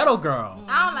real ghetto girl.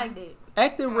 I don't like that.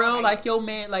 Acting real like your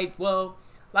man,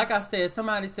 like I said,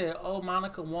 somebody said, "Oh,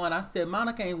 Monica won." I said,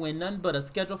 "Monica ain't win nothing but a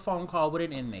scheduled phone call with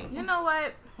an inmate." You know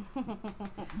what?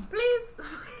 Please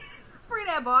free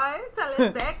that boy. Tell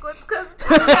us backwards, cause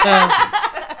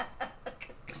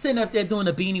sitting up there doing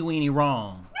the beanie weenie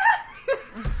wrong.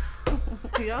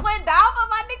 Went down for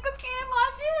my nigga Kim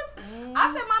while she was.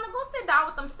 I said, Monica, go sit down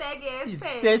with them saggy ass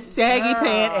pants. Said saggy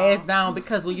pant ass down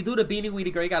because when you do the beanie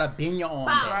weenie, girl, you gotta bend your arm.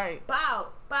 Bow.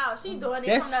 She doing it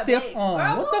that's from the stiff back. arm.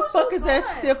 Girl, what the fuck is that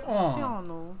stiff arm? She don't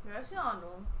know. Girl, she don't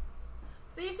know.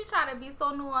 See, she trying to be so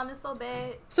New Orleans so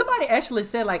bad. Somebody actually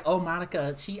said oh,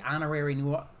 Monica, she honorary New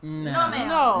Orleans. No, ma'am.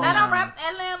 No. Let her rep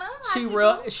Atlanta.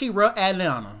 She real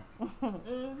Atlanta.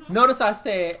 Notice I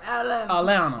said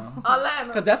Atlanta.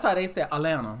 Because that's how they say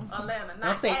Atlanta.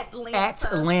 Not say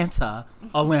Atlanta.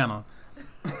 Atlanta.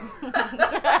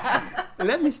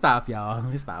 Let me stop, y'all.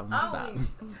 Let me stop.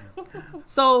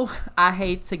 So I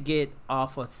hate to get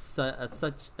off of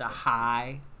such a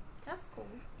high. That's cool.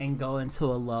 And go into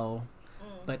a low.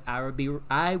 But I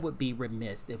would be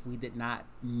remiss if we did not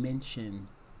mention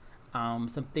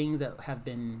some things that have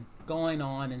been going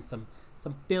on and some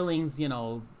feelings,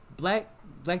 black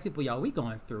people, y'all, we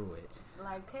going through it.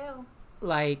 Like hell.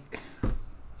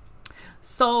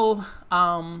 So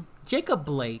Jacob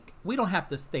Blake, we don't have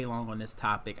to stay long on this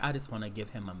topic. I just want to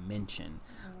give him a mention.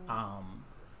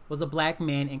 Was a black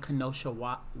man in Kenosha,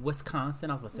 Wisconsin.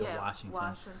 I was going to say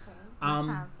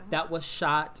Washington. That was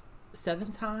shot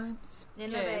 7 times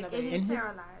in his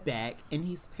back, and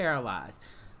he's paralyzed.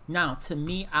 Now, to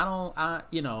me, I don't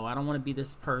want to be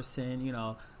this person.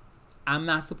 I'm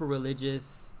not super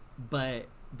religious, but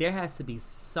there has to be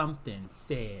something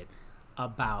said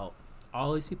about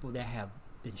all these people that have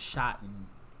been shot and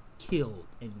killed,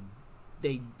 and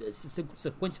they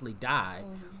sequentially died.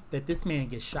 That this man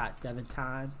gets shot 7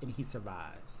 times and he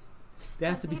survives. There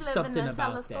has to be something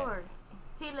about that.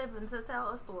 He living to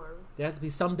tell a story. There has to be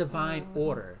some divine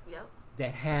order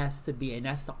that has to be, and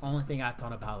that's the only thing I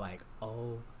thought about. Like,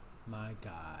 oh my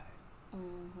God.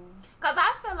 Because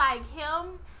I feel like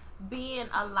him being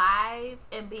alive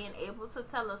and being able to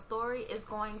tell a story is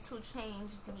going to change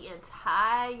the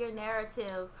entire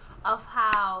narrative of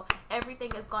how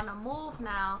everything is going to move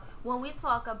now. When we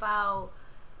talk about,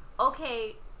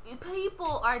 okay,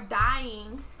 people are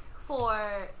dying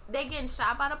they're getting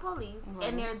shot by the police,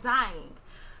 and they're dying.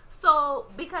 So,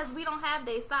 because we don't have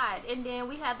their side, and then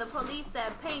we have the police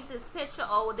that paint this picture,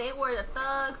 oh, they were the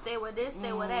thugs, they were this,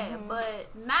 they were that. But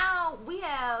now we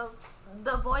have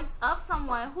the voice of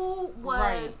someone who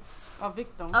was a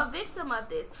victim of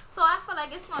this. So I feel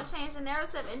like it's going to change the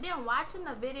narrative. And then watching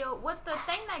the video, what the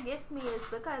thing that gets me is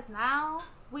because now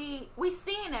we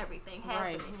seeing everything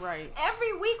happening. Right.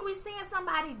 Every week we seeing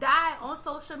somebody die on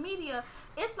social media.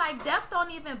 It's like death don't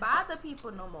even bother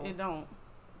people no more. It don't.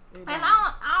 And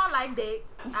I don't like that.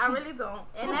 I really don't.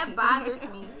 And that bothers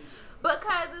me.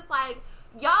 Because it's like,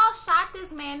 y'all shot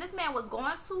this man. This man was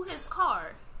going to his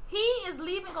car. He is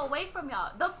leaving away from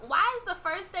y'all. Why is the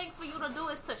first thing for you to do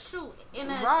is to shoot in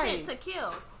an intent to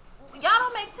kill? Y'all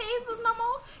don't make tasers no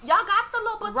more. Y'all got the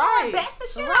little baton, back the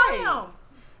shit out of him.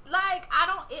 Like,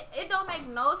 it don't make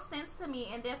no sense to me.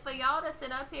 And then for y'all to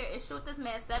sit up here and shoot this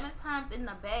man 7 times in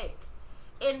the back.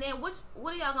 And then what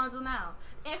are y'all gonna do now?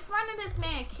 In front of this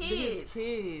man,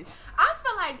 kids. I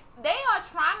feel like they are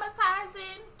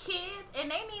traumatizing kids,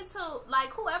 and they need to, like,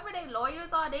 whoever their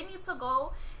lawyers are, they need to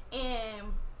go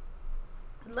and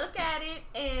look at it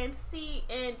and see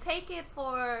and take it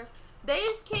for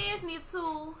these kids need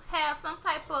to have some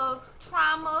type of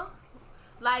trauma,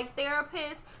 like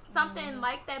therapist, something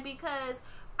like that, because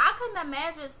I couldn't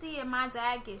imagine seeing my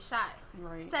dad get shot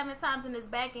 7 times in his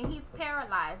back, and he's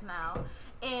paralyzed now,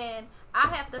 and I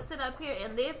have to sit up here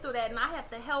and live through that, and I have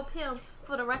to help him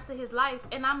for the rest of his life,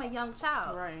 and I'm a young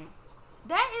child.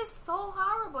 That is so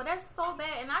horrible. That's so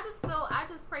bad. And I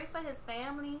just pray for his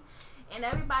family and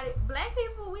everybody. Black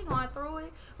people, we going through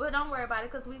it, but don't worry about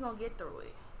it, because we gonna get through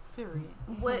it. Period.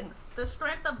 With the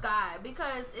strength of God,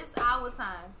 because it's our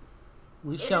time.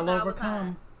 We shall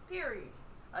overcome. Period.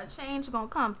 A change gonna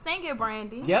come. Sing it,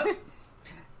 Brandy. Yep.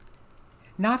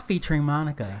 Not featuring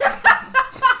Monica.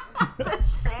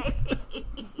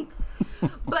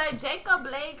 But Jacob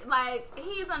Blake, like,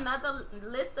 he's another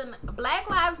listen. Black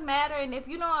Lives Matter, and if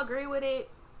you don't agree with it,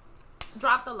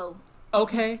 drop the low.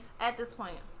 Okay. At this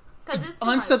point, because it's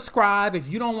unsubscribe if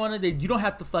you don't want to. You don't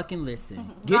have to fucking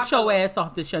listen. Get your ass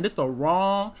off this show. This is the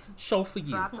wrong show for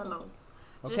you. Drop the low.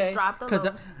 Okay. Just drop the low. Because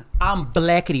I'm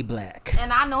blackity black,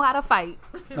 and I know how to fight.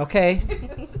 Okay.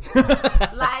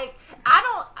 Like,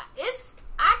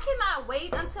 I cannot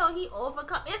wait until he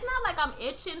overcomes. It's not like I'm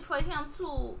itching for him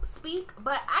to speak,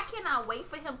 but I cannot wait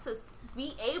for him to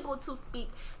be able to speak,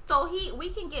 so we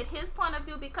can get his point of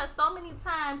view, because so many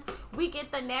times we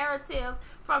get the narrative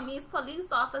from these police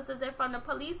officers and from the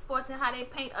police force and how they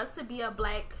paint us to be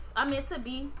to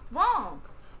be wrong.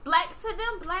 To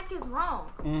them, black is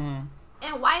wrong.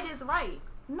 And white is right.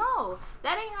 No,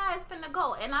 that ain't how it's finna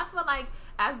go. And I feel like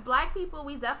as black people,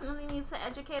 we definitely need to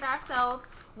educate ourselves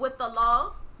with the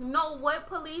law, know what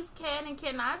police can and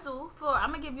cannot do.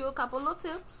 I'm gonna give you a couple of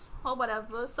tips or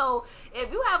whatever. So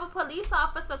if you have a police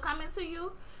officer coming to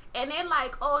you and they're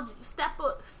like, oh, step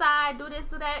aside, do this,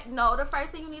 do that. No, the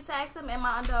first thing you need to ask them, am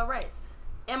I under arrest?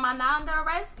 Am I not under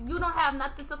arrest? You don't have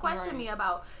nothing to question me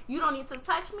about. You don't need to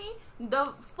touch me.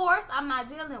 The force, I'm not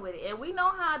dealing with it. And we know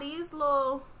how these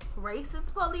little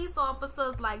racist police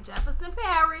officers like Jefferson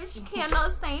Parish,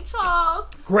 Kenner, St. Charles,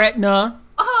 Gretna.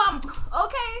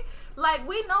 Okay. Like,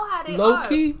 we know how they are.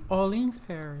 Low-key, Orleans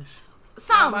Parish.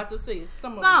 I'm about to see.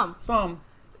 Some.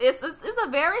 It's a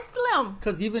very slim.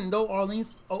 Because even though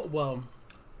Orleans,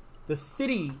 the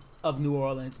city of New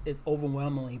Orleans is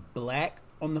overwhelmingly black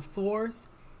on the force,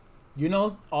 you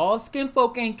know, all skin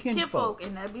folk ain't kinfolk.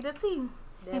 And that be the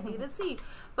T.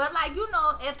 But, like, you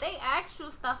know, if they ask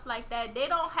you stuff like that, they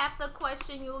don't have to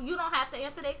question you. You don't have to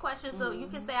answer their questions. So you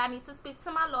can say, I need to speak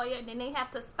to my lawyer, and then they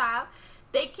have to stop.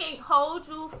 They can't hold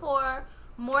you for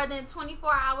more than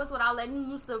 24 hours without letting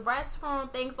you use the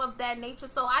restroom, things of that nature.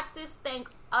 So I just think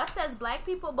us as black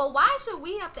people, but why should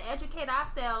we have to educate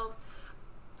ourselves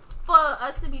for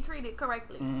us to be treated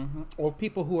correctly? Or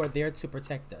people who are there to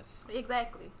protect us.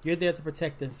 Exactly. You're there to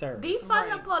protect and serve.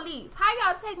 Defund the police.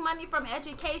 How y'all take money from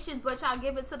education, but y'all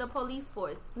give it to the police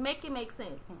force? Make it make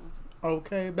sense.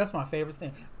 Okay, that's my favorite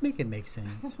thing. Make it make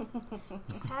sense.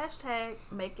 Hashtag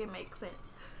make it make sense.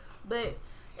 But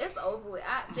it's over with.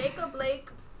 Jacob Blake,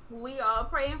 we are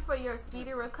praying for your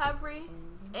speedy recovery.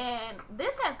 And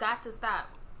this has got to stop.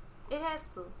 It has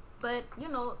to. But, you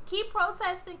know, keep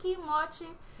protesting, keep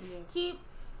marching, keep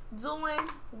doing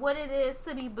what it is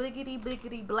to be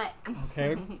biggity black.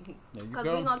 Okay. There you Because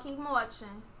go. we're going to keep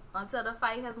marching until the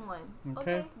fight has won.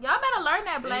 Okay. Y'all better learn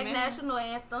that black Amen. national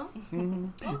anthem.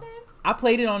 Mm-hmm. Okay. I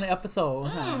played it on the episode.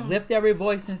 Lift every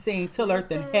voice and sing till earth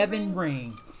and heaven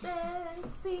ring.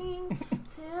 Sing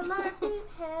till earth and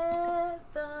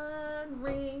heaven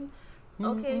ring.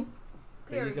 Okay.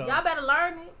 There you Period. go. Y'all better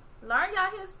learn it. Learn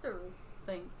y'all history.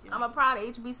 Thank you. I'm a proud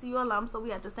HBCU alum, so we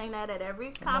have to sing that at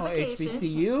every convocation.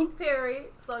 HBCU. Period.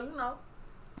 So, you know.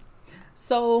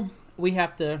 So we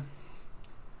have to.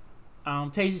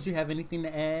 Tay, did you have anything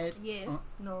to add? Yes.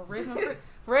 No,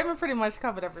 Raven pretty much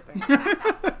covered everything.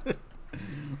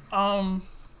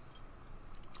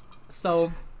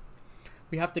 So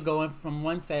we have to go in from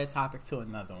one sad topic to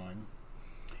another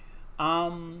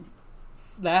one.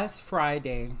 Last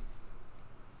Friday,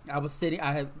 I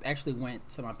had actually went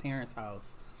to my parents'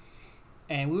 house,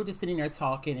 and we were just sitting there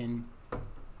talking, and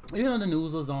the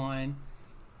news was on,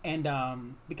 and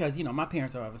because my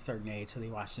parents are of a certain age, so they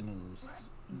watch the news,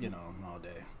 all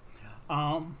day,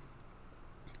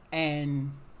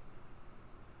 and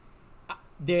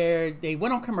they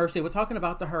went on commercial. They were talking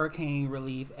about the hurricane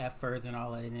relief efforts and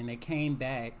all that, and then they came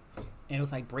back, and it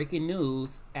was like breaking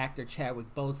news: actor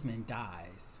Chadwick Boseman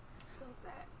dies. So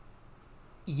sad.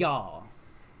 Y'all,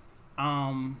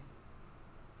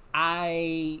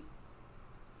 I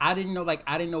didn't know,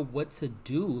 I didn't know what to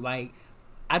do. Like,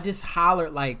 I just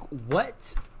hollered, like,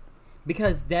 what?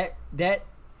 Because that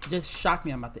just shocked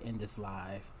me. I'm about to end this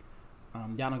live.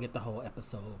 Y'all don't get the whole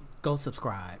episode. Go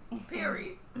subscribe.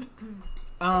 Period.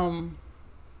 I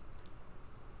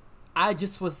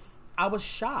was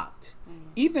shocked.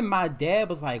 Even my dad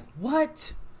was like,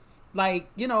 what? Like,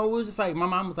 it was just like, my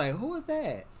mom was like, who is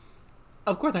that?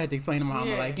 Of course I had to explain to mom,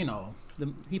 like,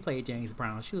 he played James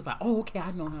Brown. She was like, oh, okay,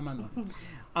 I know him, I know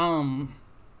him.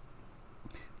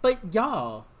 But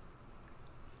y'all,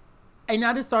 and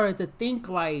I just started to think,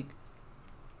 like,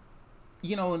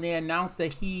 when they announced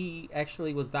that he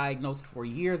actually was diagnosed 4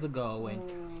 years ago, and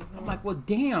I'm like, well,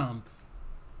 damn,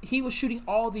 he was shooting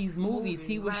all these movies.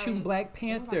 He was shooting Black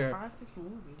Panther, Like 5-6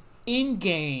 movies.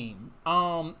 Endgame,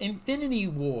 Infinity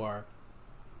War.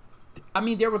 I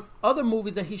mean, there was other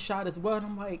movies that he shot as well, and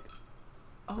I'm like,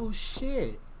 oh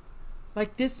shit,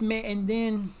 like this man. And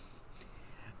then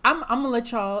I'm gonna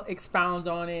let y'all expound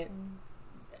on it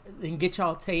and get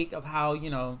y'all take of how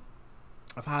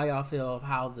of how y'all feel, of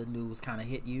how the news kind of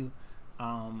hit you.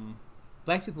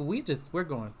 Black people, we're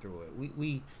going through it.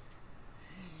 We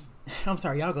I'm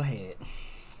sorry, y'all go ahead.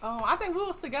 I think we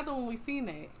was together when we seen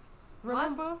that.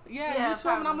 Remember? What? Yeah, you showed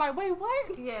me, and I'm like, wait,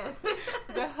 what? Yeah.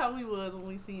 That's how we was when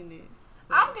we seen it.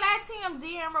 So. I'm glad TMZ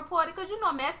ain't reported, because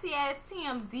messy ass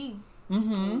TMZ.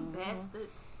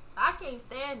 Bastards. I can't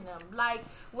stand them. Like,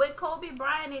 with Kobe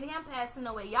Bryant and him passing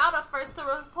away, y'all the first to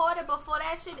report it before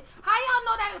that shit. How y'all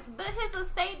know that his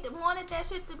estate wanted that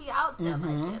shit to be out there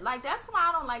like that? Like, that's why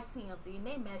I don't like TMZ, and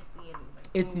they messy anyway.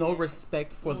 It's no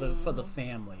respect for the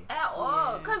family at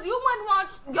all. Because you wouldn't want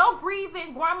your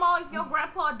grieving grandma if your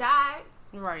grandpa died.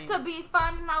 Right. To be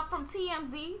finding out from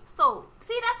TMZ. So,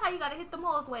 see, that's how you gotta hit them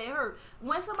hoes where it hurt.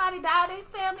 When somebody died in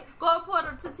family, go report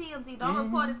it to TMZ. Don't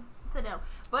report it to them.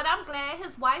 But I'm glad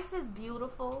his wife is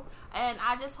beautiful, and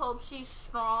I just hope she's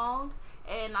strong,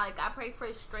 and I pray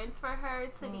for strength for her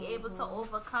to be able to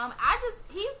overcome.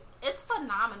 It's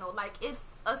phenomenal. Like, it's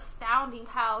astounding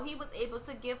how he was able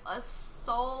to give us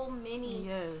so many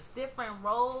different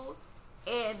roles.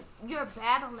 And you're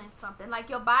battling something. Like,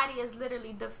 your body is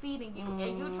literally defeating you,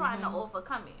 and you're trying to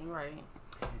overcome it. Right.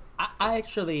 I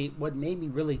actually, what made me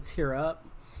really tear up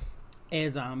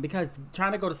is because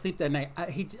trying to go to sleep that night,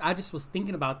 I just was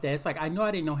thinking about that. It's like, I know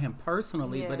I didn't know him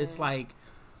personally, but it's like,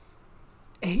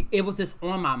 it was just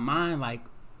on my mind, like,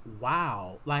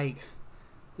 wow, like,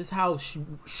 this is how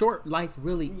short life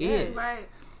really is. Right.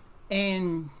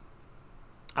 And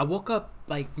I woke up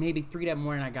like maybe 3 that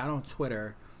morning. I got on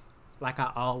Twitter, like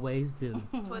I always do.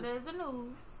 Twitter is the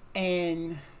news.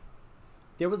 And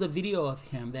there was a video of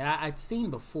him that I'd seen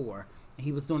before.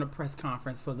 He was doing a press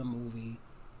conference for the movie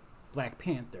Black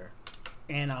Panther.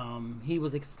 And he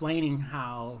was explaining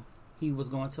how he was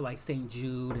going to like St.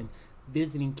 Jude and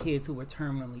visiting kids who were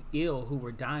terminally ill, who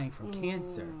were dying from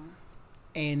cancer.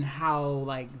 And how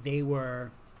like they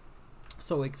were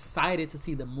so excited to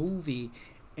see the movie,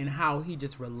 and how he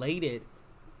just related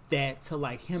that to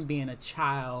like him being a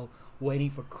child waiting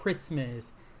for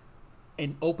Christmas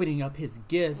and opening up his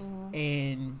gifts.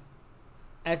 And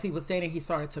as he was saying it, he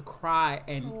started to cry,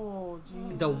 and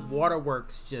the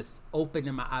waterworks just opened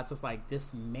in my eyes. It's like,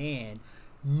 this man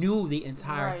knew the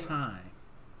entire time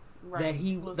that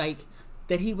he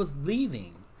that he was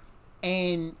leaving.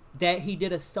 and that he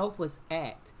did a selfless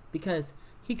act because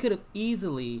he could have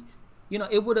easily, you know,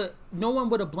 it would have, no one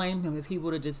would have blamed him if he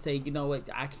would have just said, you know what,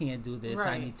 I can't do this.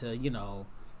 I need to, you know,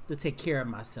 to take care of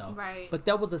myself. Right. But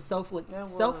that was a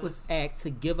selfless act to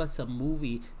give us a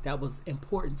movie that was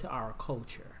important to our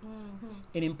culture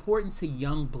and important to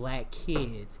young black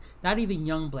kids. Not even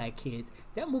young black kids.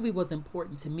 That movie was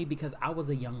important to me because I was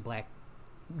a young black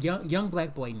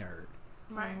boy nerd.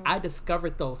 Right. I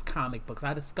discovered those comic books.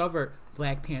 I discovered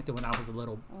Black Panther when I was a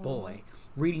little boy,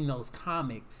 reading those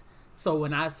comics. So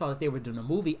when I saw that they were doing a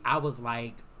movie, I was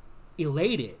like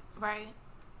elated. Right.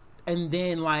 And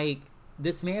then like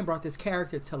this man brought this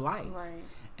character to life. Right.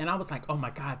 And I was like, oh my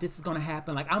God, this is going to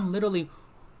happen. Like I'm literally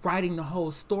writing the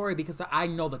whole story because I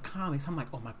know the comics. I'm like,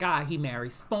 oh my God, he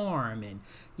marries Storm and,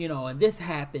 you know, and this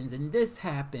happens and this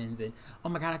happens. And oh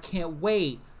my God, I can't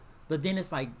wait. But then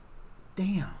it's like,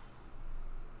 damn.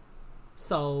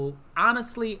 So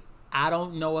honestly, I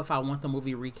don't know if I want the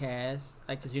movie recast,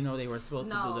 like, cause you know they were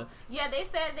supposed to do the. Yeah, they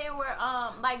said they were.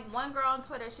 Like one girl on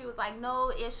Twitter, she was like,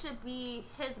 "No, it should be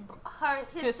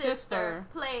his sister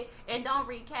play, and don't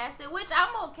recast it." Which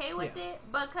I'm okay with it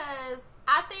because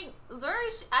I think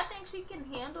Zuri, I think she can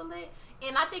handle it,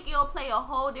 and I think it'll play a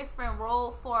whole different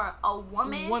role for a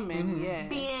woman.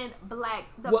 Being black,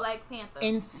 Black Panther.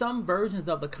 In some versions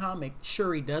of the comic,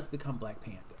 Shuri does become Black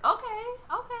Panther. Okay.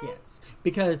 Yes,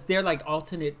 because they're like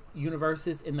alternate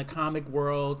universes in the comic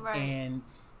world, right. And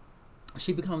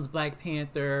she becomes Black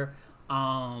Panther.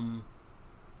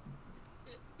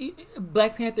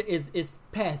 Black Panther is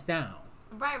passed down,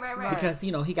 right. Because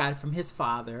you know he got it from his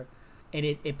father, and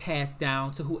it passed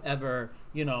down to whoever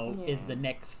you know is the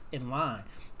next in line.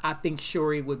 I think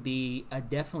Shuri would be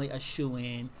definitely a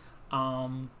shoo-in.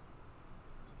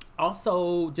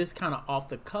 Also, just kind of off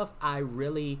the cuff, I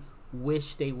really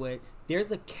wish they would.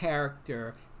 There's a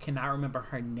character, cannot remember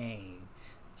her name.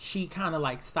 She kind of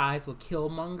like sides with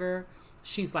Killmonger.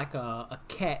 She's like a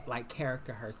cat-like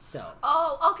character herself.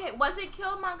 Oh, okay. Was it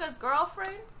Killmonger's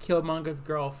girlfriend? Killmonger's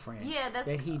girlfriend. Yeah,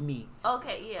 that he meets.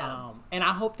 Okay, yeah. And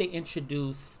I hope they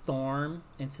introduce Storm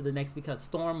into the next because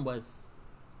Storm was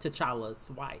T'Challa's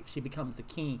wife. She becomes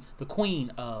the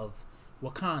queen of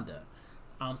Wakanda.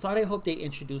 So I hope they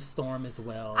introduce Storm as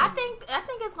well. I think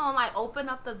it's gonna like open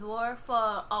up the door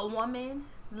for a woman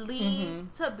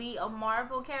lead to be a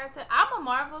Marvel character. I'm a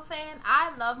Marvel fan.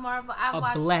 I love Marvel. I've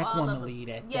watched black all woman of lead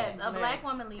at yes, that. a black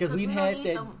woman lead. Because we've had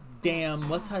that damn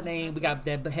what's her name? We had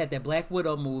that Black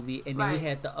Widow movie, and then we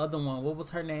had the other one. What was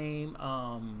her name?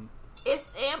 It's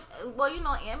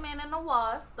Ant-Man and the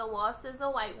Wasp. The Wasp is a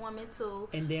white woman too.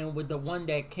 And then with the one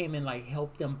that came and like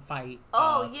helped them fight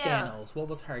Thanos. What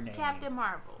was her name? Captain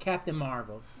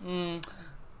Marvel.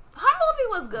 Her movie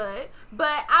was good, but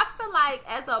I feel like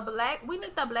as a black, we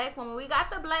need the black woman. We got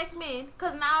the black men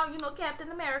because now you know Captain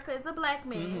America is a black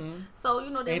man. So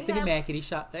you know Anthony Mackie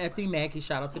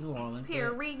shout out to New Orleans.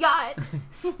 Period.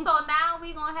 So now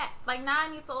we gonna have now I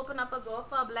need to open up a door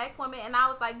for a black woman, and I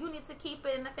was like, you need to keep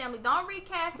it in the family. Don't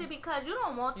recast it because you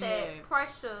don't want that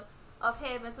pressure of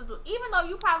having to do. Even though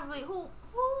you probably who.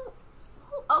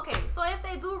 Okay, so if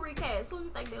they do recast, who do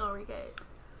you think they gonna recast?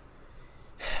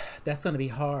 That's going to be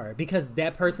hard because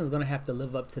that person is going to have to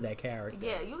live up to that character.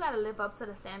 Yeah, you got to live up to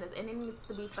the standards, and it needs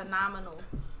to be phenomenal.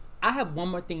 I have one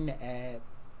more thing to add,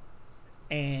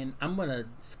 and I'm going to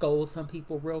scold some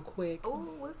people real quick. Oh,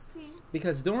 what's the tea?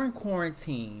 Because during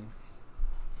quarantine,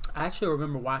 I actually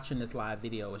remember watching this live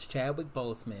video. It was Chadwick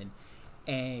Boseman,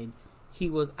 and he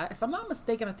was, if I'm not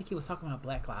mistaken, I think he was talking about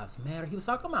Black Lives Matter. He was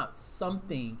talking about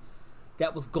something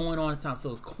that was going on at the time. So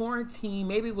it was quarantine.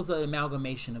 Maybe it was an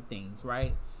amalgamation of things,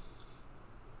 right?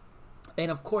 And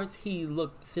of course, he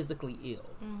looked physically ill.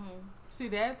 See,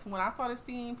 that's when I started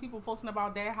seeing people posting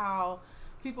about that, how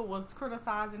people was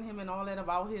criticizing him and all that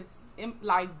about his,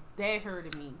 like, that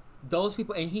hurted me. Those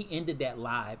people, and he ended that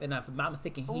live. And if I'm not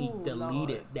mistaken, he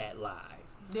deleted that live.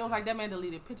 They was like, that man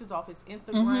deleted pictures off his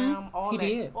Instagram, all he that.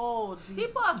 Did. Oh, geez.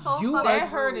 People are so that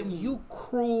hurted me. You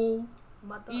cruel,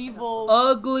 evil,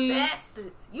 ugly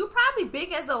bastards. You probably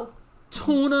big as a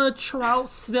tuna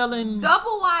trout smelling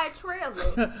double wide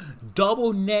trailer,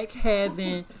 double neck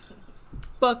having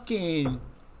fucking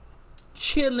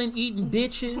chillin' eating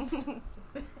bitches.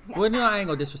 Well, no, I ain't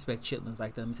gonna disrespect chitlins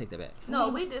like that. Let me take that back. No,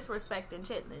 we disrespecting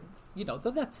chitlins. You know,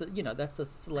 that's a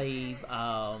slave.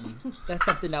 That's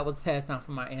something that was passed down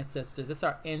from our ancestors. It's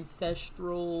our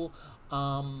ancestral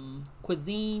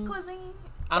cuisine.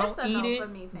 I don't eat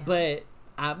it, but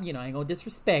I ain't gonna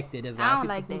disrespect it. There's a lot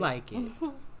of people who like it.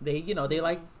 They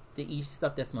like to eat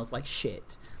stuff that smells like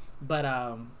shit.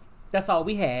 But that's all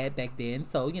we had back then.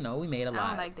 So we made a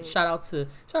lot. Like that. Shout out to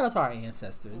our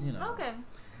ancestors. Okay.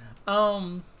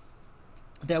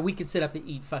 that we could sit up and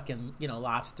eat fucking,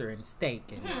 lobster and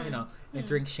steak and, and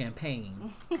drink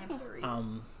champagne.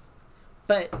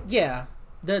 But yeah,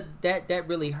 that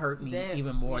really hurt me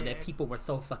even more, that people were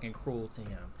so fucking cruel to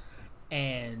him.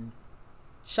 And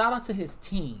shout out to his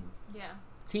team. Yeah.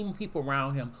 Team of people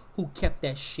around him who kept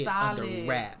that shit under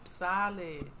wraps.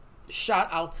 Solid. Shout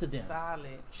out to them.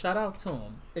 Solid. Shout out to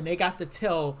them. And they got to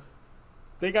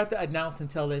announce and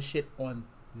tell that shit on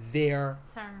their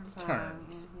terms.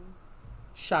 Mm-hmm.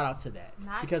 Shout out to that.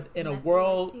 Because in a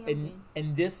world,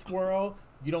 in this world,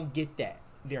 you don't get that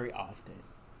very often.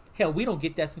 Hell, we don't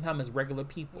get that sometimes as regular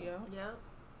people. Yeah. Yep.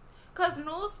 Because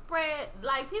news spread,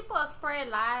 people spread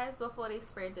lies before they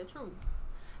spread the truth.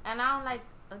 And I don't like that.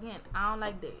 I don't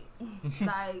like that.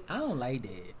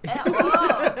 At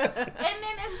all. And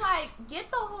then it's get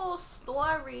the whole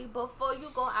story before you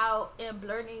go out and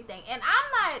blurt anything. And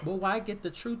I'm not. Well, why get the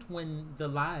truth when the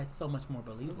lie is so much more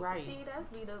believable? Right. See, that's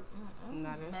be the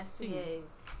messy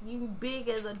ass. You big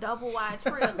as a double wide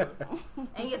trailer.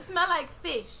 And you smell like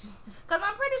fish. Because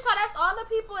I'm pretty sure that's all the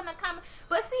people in the comments.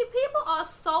 But see, people are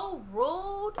so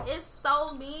rude. It's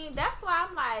so mean. That's why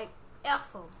I'm like,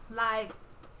 F them.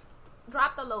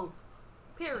 Drop the low.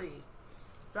 Period.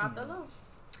 Drop the low.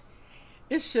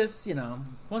 It's just,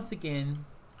 once again,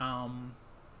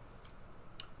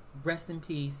 rest in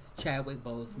peace, Chadwick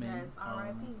Boseman. Yes,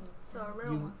 R.I.P.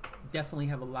 You definitely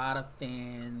have a lot of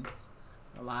fans,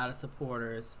 a lot of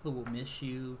supporters who will miss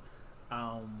you.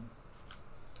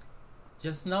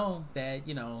 Just know that,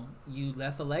 you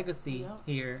left a legacy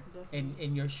here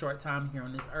in your short time here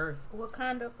on this earth.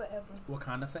 Wakanda forever.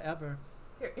 Wakanda forever.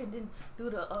 Here, and then do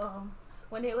the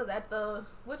when it was at the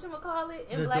whatchamacallit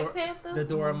in Black Panther, the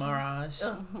Dora Milaje.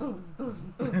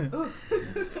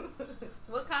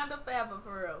 Wakanda forever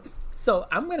for real. So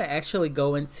I'm gonna actually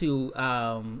go into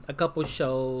a couple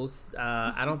shows.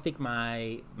 I don't think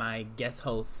my guest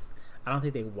hosts, I don't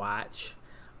think they watch,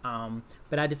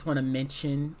 but I just want to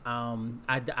mention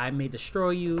I May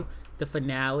Destroy You, the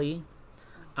finale.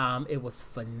 It was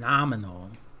phenomenal.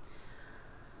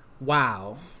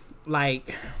 Wow.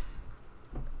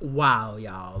 Wow,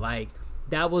 y'all.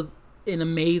 That was an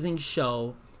amazing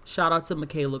show. Shout out to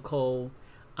Michaela Cole.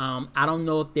 I don't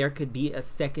know if there could be a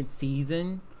second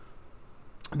season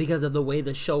because of the way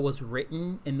the show was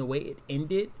written and the way it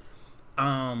ended.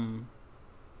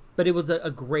 But it was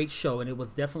a great show and it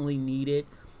was definitely needed.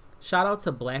 Shout out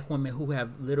to Black women who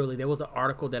have literally, there was an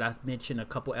article that I mentioned a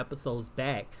couple episodes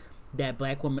back that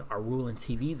Black women are ruling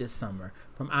TV this summer.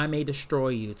 From I May Destroy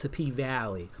You to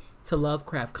P-Valley to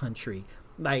Lovecraft Country.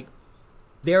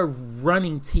 They're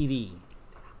running TV.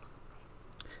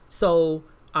 So,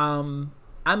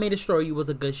 I May Destroy You was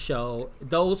a good show.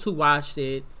 Those who watched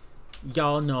it,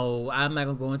 y'all know, I'm not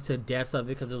going to go into depths of it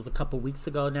because it was a couple weeks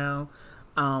ago now.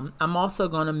 I'm also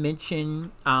going to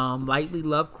mention lightly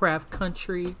Lovecraft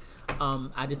Country.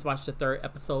 I just watched the 3rd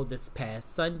episode this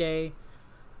past Sunday.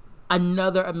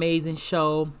 Another amazing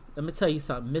show. Let me tell you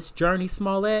something. Miss Journey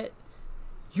Smollett,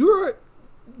 you are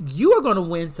going to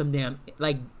win some damn...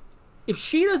 if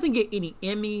she doesn't get any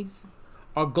Emmys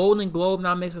or Golden Globe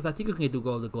nominations, I think you can do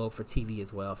Golden Globe for TV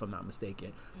as well, if I'm not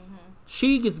mistaken. Mm-hmm.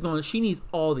 She needs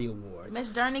all the awards. Miss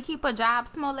Journey keep a job,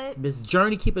 Smollett. Miss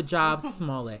Journey keep a job,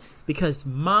 Smollett. Because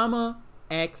Mama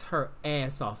acts her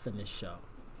ass off in this show.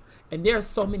 And there are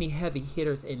so many heavy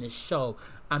hitters in this show.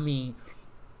 I mean...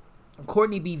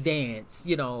 Courtney B. Vance,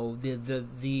 the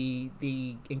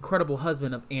incredible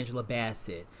husband of Angela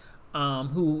Bassett,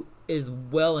 who is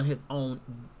well in his own,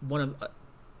 one of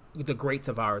the greats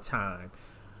of our time.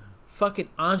 Fucking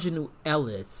Aunjanue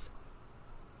Ellis.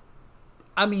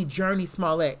 I mean, Journey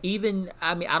Smollett. I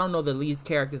don't know the lead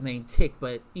character's name, Tick,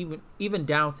 but even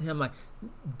down to him,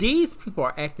 these people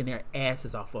are acting their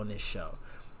asses off on this show.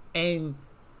 And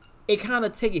it kind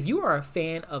of if you are a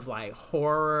fan of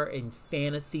horror and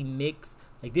fantasy mix,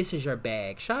 this is your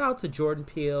bag. Shout out to Jordan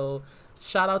Peele.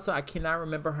 Shout out to, I cannot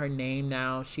remember her name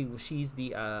now. She's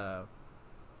the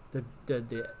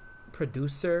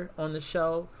producer on the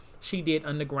show. She did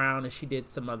Underground and she did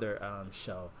some other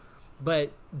show.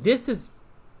 But this is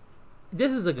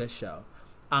a good show.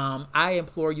 I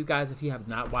implore you guys, if you have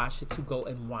not watched it, to go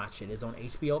and watch it. It's on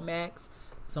HBO Max.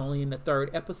 It's only in the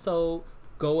 3rd episode.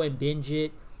 Go and binge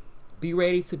it. Be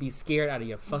ready to be scared out of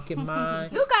your fucking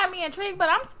mind. You got me intrigued, but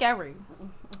I'm scary.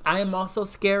 I am also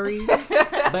scary,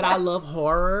 but I love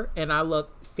horror and I love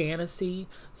fantasy.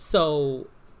 So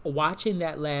watching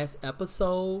that last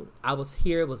episode, I was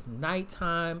here. It was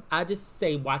nighttime. I just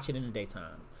say watch it in the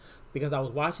daytime because I was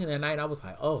watching it at night. And I was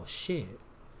like, oh shit.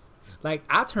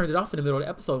 I turned it off in the middle of the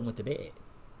episode and went to bed.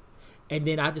 And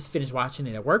then I just finished watching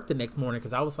it at work the next morning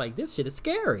because I was like, this shit is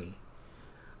scary.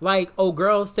 Like, oh,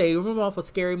 girls say, remember off a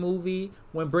Scary Movie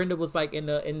when Brenda was like in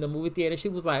the movie theater? She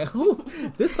was like, oh,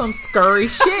 this some scurry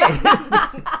shit.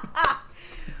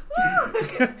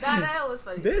 That was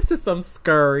funny. This is some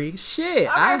scurry shit.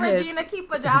 All right, Regina,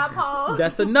 keep a job, Paul.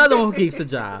 That's another one who keeps a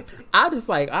job. I just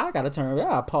like, I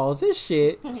gotta pause this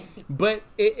shit. But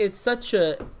it's such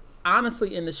a,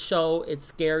 honestly, in the show, it's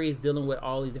scary. It's dealing with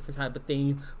all these different type of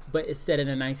things, but it's set in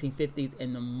the 1950s,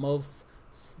 and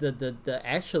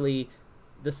actually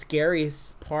the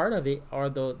scariest part of it are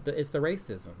it's the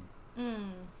racism.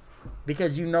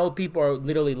 Because people are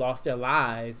literally lost their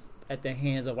lives at the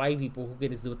hands of white people who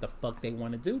can just do what the fuck they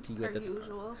want to do to you at the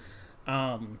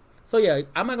time. So yeah,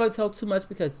 I'm not going to tell too much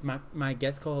because my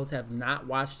guest co-hosts have not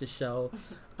watched the show.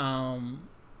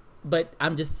 But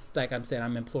I'm just, like I'm saying,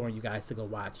 I'm imploring you guys to go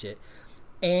watch it.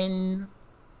 And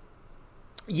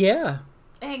yeah.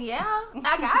 And yeah,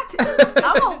 I got you.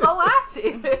 I'm going to go watch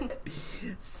it.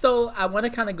 So I want to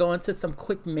kind of go into some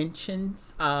quick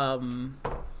mentions. Woo,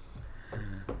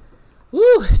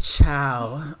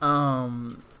 child.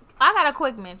 I got a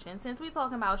quick mention. Since we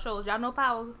talking about shows, y'all know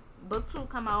Power Book 2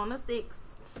 come out on the 6th.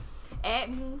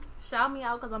 At me, shout me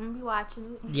out because I'm going to be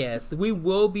watching it. Yes, we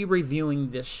will be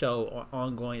reviewing this show on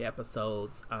ongoing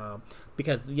episodes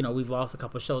because, we've lost a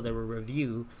couple shows that we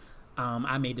review.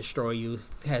 I May Destroy You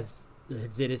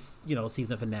did its,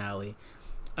 season finale.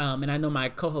 And I know my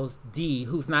co-host D,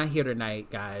 who's not here tonight,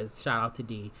 guys, shout out to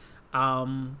D.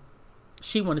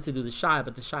 She wanted to do The Chi,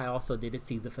 but The Chi also did its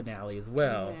season finale as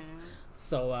well. Yeah.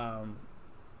 So,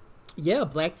 yeah,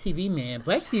 Black TV, man.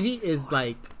 Black TV is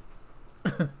like,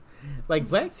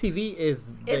 Black TV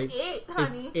is... It's it,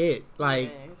 honey. It's it. Like...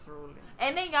 Yeah, it's rolling.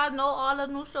 And then y'all know all the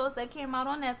new shows that came out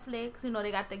on Netflix.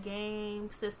 They got The Game,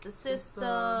 Sister.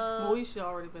 Moesha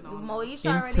already been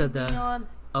on.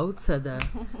 O to the...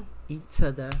 E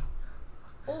to the...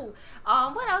 Oh,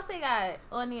 what else they got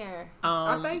on there?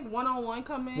 I think 101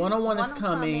 coming. 101 is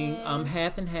coming.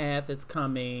 Half and Half is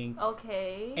coming.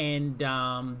 Okay. And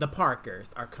the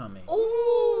Parkers are coming.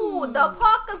 Ooh, the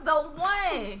Parkers the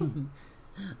one.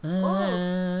 Hey,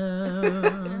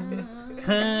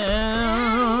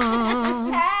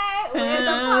 we're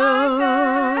the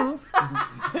Parkers.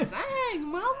 Dang,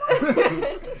 mama.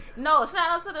 No, shout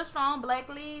out to the Strong Black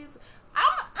Leads.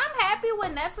 I'm happy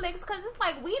with Netflix because it's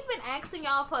like we've been asking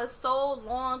y'all for so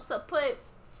long to put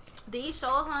these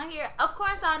shows on here. Of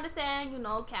course, I understand,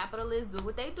 capitalists do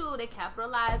what they do. They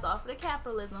capitalize off of the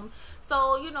capitalism.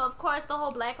 So, of course, the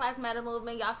whole Black Lives Matter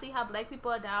movement, y'all see how black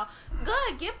people are down.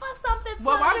 Good, give us something to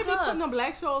But why they be putting them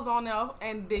black shows on there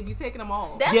and they be taking them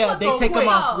off? They take them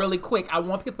off really quick. I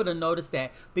want people to notice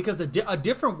that because a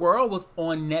Different World was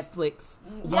on Netflix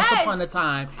once upon a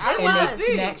time, they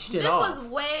snatched it off. This was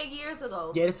way years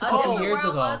ago. Yeah, this is a couple years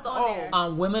ago. Was on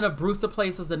there. Women of Brewster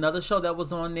Place was another show that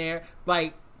was on there.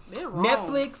 Like,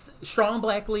 Netflix, Strong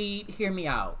Black Lead, hear me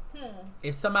out.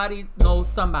 If somebody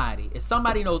knows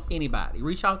anybody,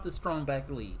 reach out to Strong Black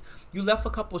Lead. You left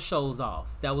a couple shows off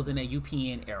that was in a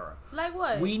UPN era. Like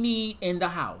what? We need In the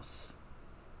House.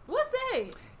 What's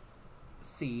that?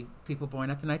 See, people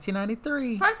born after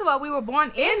 1993. First of all, we were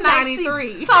born in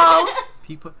 93. So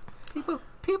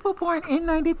people born in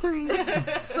 93.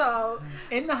 So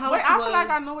In the House I feel like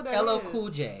I know what that LL is. Cool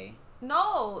J.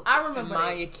 No, I remember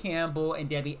Maya Campbell and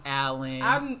Debbie Allen.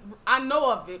 I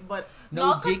know of it, but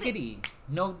no diggity,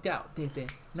 no doubt, baby,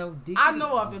 no diggity. I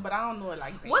know of it, but I don't know it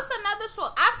like that. What's another show?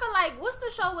 I feel like what's the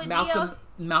show with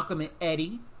Malcolm and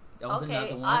Eddie? That was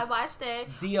another one. I watched that.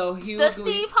 D.O. Hughley. The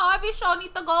Steve Harvey show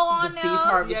need to go on the now. Steve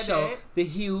Harvey show. The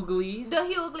Hughleys.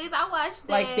 I watched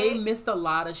that. Like they missed a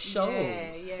lot of shows.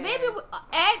 Yeah. Maybe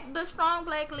at the Strong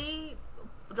Black Lead,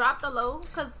 drop the low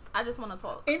because I just want to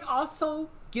talk. And also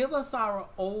give us our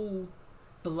old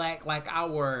black,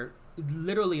 our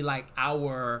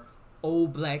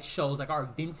old black shows, like our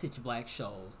vintage black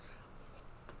shows.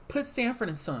 Put Sanford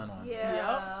and Son on.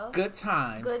 Yeah. Yep. Good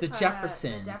Times. The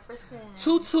Jeffersons.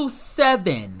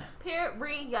 227.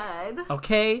 Period.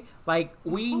 Okay? Like,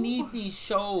 we need these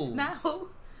shows. Not who.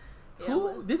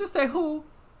 Who? Yeah, did you say who?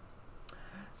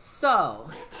 So,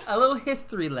 a little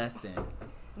history lesson.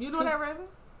 You know that, Raven?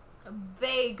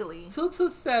 Vaguely.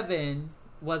 227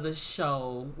 was a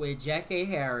show with Jackie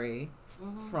Harry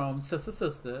from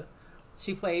Sister.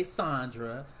 She played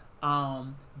Sandra.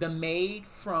 The maid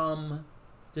from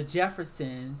the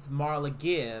Jeffersons, Marla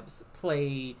Gibbs,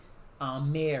 played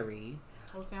Mary.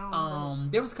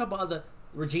 There was a couple other.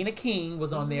 Regina King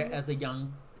was on there as a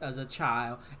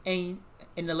child, and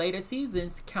in the later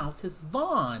seasons, Countess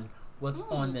Vaughn was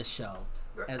on this show.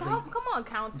 Come on,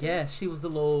 Countess. Yeah, she was the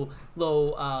little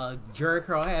jerk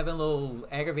girl having a little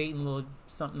aggravating little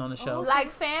something on the show.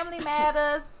 Like Family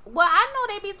Matters. Well, I know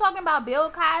they be talking about Bill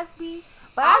Cosby,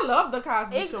 but I love the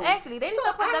Cosby Show. Exactly. They need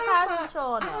to put the Cosby Show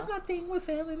on I there. have my thing with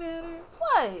Family Matters.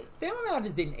 What? Family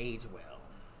Matters didn't age well.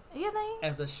 You think?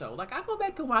 As a show. Like, I go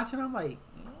back and watch it, I'm like,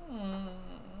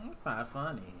 it's not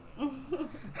funny.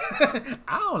 I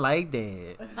don't like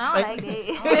that. I don't like it.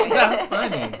 It's not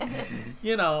funny.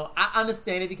 You know, I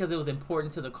understand it because it was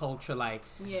important to the culture. Like,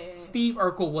 Steve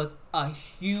Urkel was a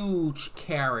huge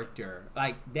character.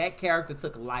 Like, that character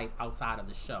took life outside of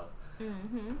the show.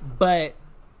 Mm-hmm. But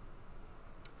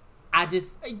I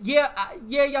just,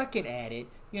 y'all can add it,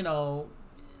 you know.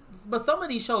 But some of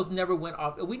these shows never went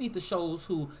off. We need the shows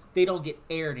who they don't get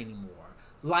aired anymore.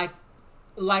 Like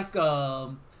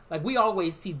we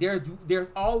always see there's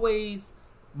always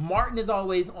Martin is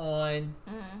always on.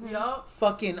 Mm-hmm. Yup.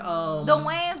 Fucking the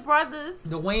Wayans brothers.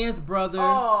 The Wayans brothers.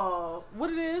 Oh, what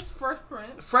it is? Fresh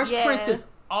Prince. Fresh Prince is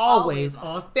always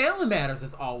on. Family Matters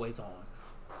is always on.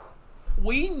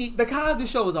 We need the Cosby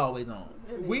Show is always on.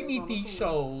 We need these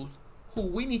shows.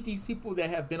 We need these people that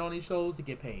have been on these shows to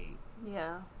get paid.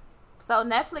 Yeah. So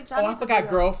Netflix. I forgot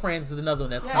Girlfriends is another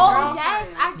one that's coming. Oh yes,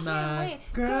 I can't wait.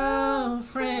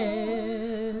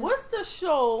 Girlfriend. What's the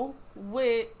show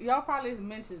with y'all probably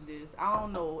mentioned this? I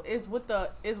don't know. It's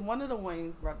one of the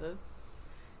Wayans brothers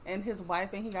and his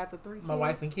wife, and he got the 3 kids. My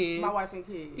Wife and Kids. My Wife and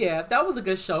Kids. Yeah, that was a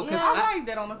good show. Yeah, I like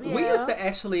that on the film. We used to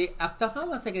actually, after how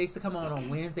long it used to come on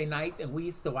Wednesday nights, and we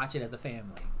used to watch it as a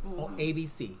family on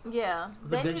ABC. Yeah,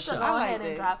 they need to go I ahead like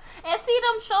and drop. And see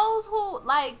them shows who,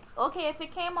 like, okay, if it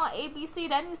came on ABC,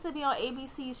 that needs to be on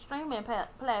ABC's streaming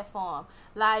platform.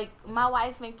 Like, My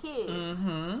Wife and Kids.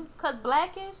 Mm-hmm. Because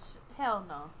Blackish, hell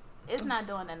no. It's not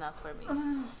doing enough for me.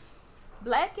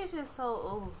 Blackish is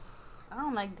so, I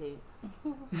don't like that.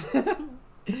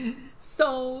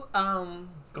 So,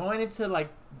 going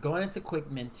into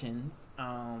quick mentions.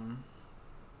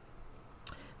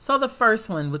 So the first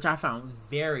one, which I found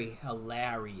very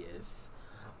hilarious.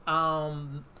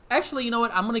 Actually, you know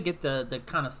what? I'm gonna get the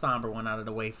kind of somber one out of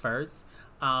the way first.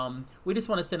 We just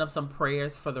want to send up some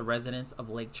prayers for the residents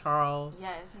of Lake Charles,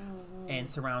 and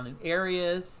surrounding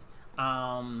areas.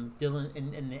 Dealing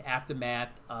in the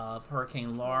aftermath of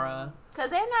Hurricane Laura. Because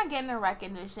they're not getting the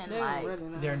recognition.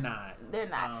 They're not.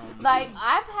 Like,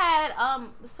 I've had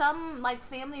some, like,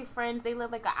 family friends, they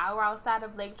live, like, an hour outside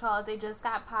of Lake Charles. They just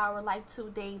got power, like,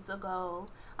 2 days ago.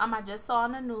 I just saw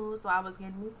on the news while I was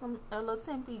getting me some little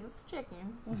 10-piece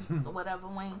chicken or whatever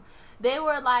wing. They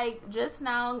were, like, just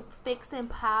now fixing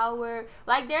power.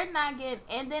 Like, they're not getting...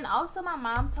 And then also my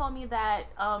mom told me that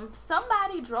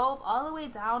somebody drove all the way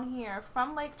down here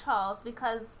from Lake Charles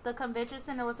because the convention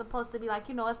center was supposed to be, like,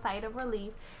 you know, a site of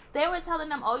relief. They were telling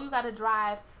them, oh, you got to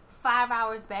drive 5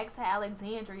 hours back to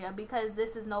Alexandria because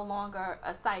this is no longer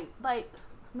a site. Like,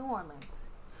 New Orleans.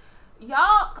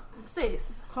 Y'all, sis.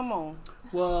 Come on.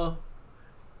 Well,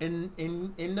 in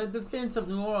the defense of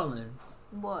New Orleans...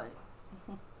 What?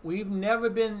 We've never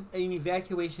been an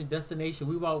evacuation destination.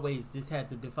 We've always just had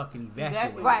to fucking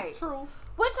evacuate. Right. True.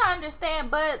 Which I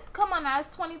understand, but come on now, it's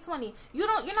 2020. You're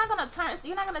not gonna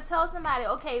tell somebody,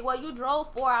 okay, well, you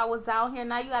drove 4 hours down here,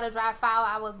 now you gotta drive 5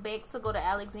 hours back to go to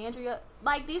Alexandria.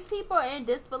 Like, these people are in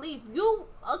disbelief.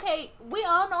 We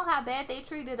all know how bad they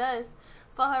treated us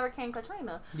for Hurricane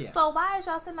Katrina. Yeah. So why is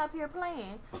y'all sitting up here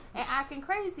playing and acting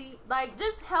crazy? Like,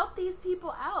 just help these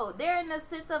people out. They're in a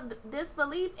sense of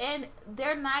disbelief, and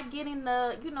they're not getting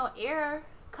the, air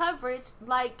coverage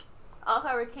like a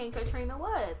Hurricane Katrina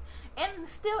was. And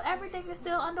still, everything is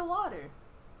still underwater.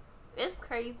 It's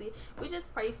crazy. We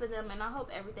just pray for them, and I hope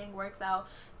everything works out.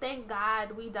 Thank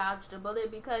God we dodged a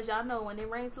bullet, because y'all know when it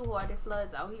rains too hard, it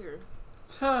floods out here.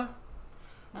 Huh.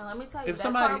 And let me tell you,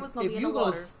 car was going to be in the water.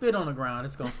 If you go spit on the ground,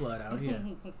 it's going to flood out here.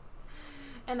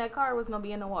 And that car was going to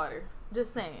be in the water.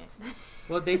 Just saying.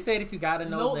 Well, they said if you got to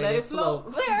know, let it float.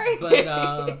 Very.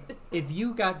 But if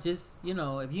you got if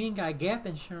you ain't got gap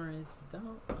insurance,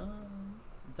 don't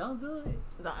do it.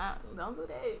 Don't do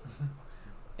that.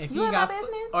 If you ain't got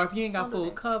business? Or if you ain't got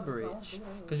full coverage.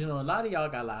 Because, a lot of y'all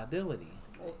got liability.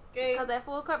 Okay. Because that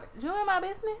full coverage. You in my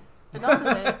business? Don't do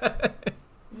that.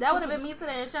 That would have been me to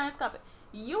the insurance company.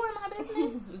 You in my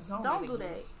business? Don't do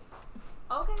that.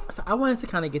 Okay. So I wanted to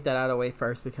kind of get that out of the way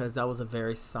first, because that was a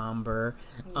very somber,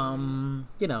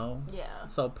 Yeah.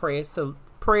 So prayers to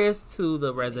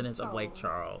the residents of Lake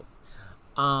Charles.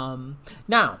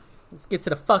 Now let's get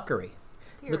to the fuckery.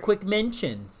 The quick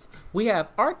mentions. We have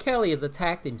R. Kelly is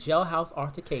attacked in jailhouse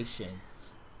altercation.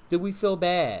 Did we feel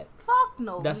bad? Fuck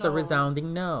no. That's a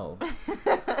resounding no.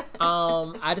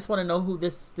 I just want to know who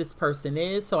this person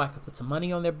is so I can put some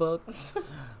money on their books.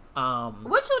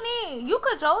 What you need? You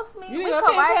could Jost me. You we need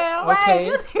could a right. Okay.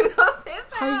 You need a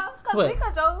PayPal. Cause we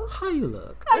could Jost. How you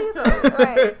look? How you doing?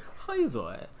 Right. How you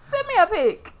doing? Send me a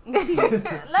pic.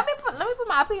 let me put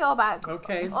my PO box.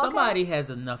 Okay, somebody has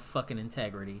enough fucking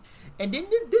integrity. And then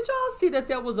did y'all see that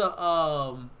there was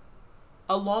a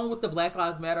along with the Black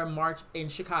Lives Matter march in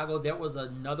Chicago, there was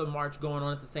another march going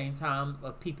on at the same time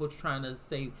of people trying to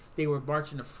say they were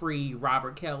marching to free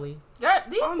Robert Kelly. Girl,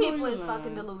 these people is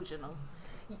fucking delusional.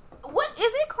 What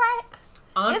is it? Crack?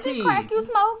 Aunties. Is it crack you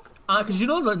smoke? Because you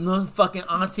don't know no fucking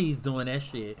aunties doing that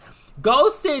shit. Go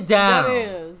sit down. That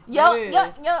is. Yo,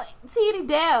 TD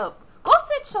Deb, go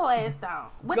sit your ass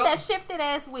down with that shifted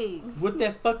ass wig. With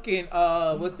that fucking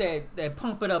with that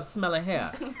pump it up smelling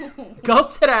hair. Go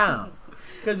sit down.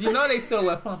 Cause you know they still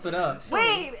wear pump it up.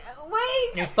 Wait.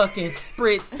 And fucking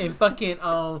spritz and fucking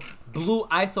blue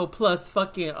ISO plus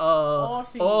fucking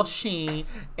all sheen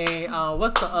and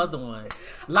what's the other one?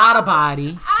 Lotta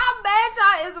Body. I bet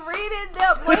y'all is reading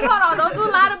them. Wait, hold on, don't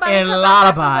do Lotta Body. And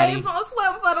Lotta Body. Babes on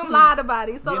swim for them Lotta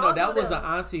Body. So you know that was the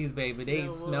aunties, baby. They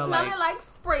smell like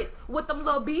spritz with them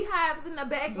little beehives in the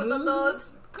back with the little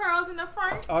curls in the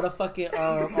front. Or the fucking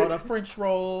or the French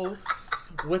roll.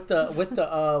 With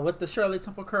the Shirley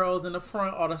Temple curls in the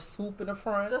front or the swoop in the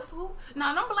front. The swoop.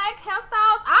 Now them black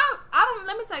hairstyles, I don't.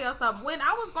 Let me tell y'all something. When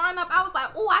I was growing up, I was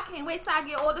like, oh, I can't wait till I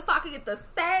get older so I can get the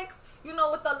stacks. You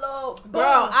know, with the little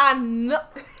girl. I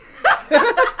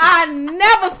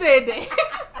never said that.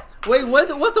 Wait,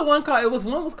 what's the one called?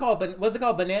 One was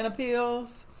called Banana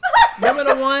Peels? Remember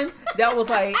the one that was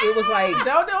like that was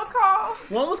called?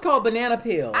 One was called Banana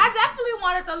Peels. I definitely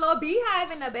wanted the little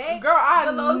beehive in the back. Girl,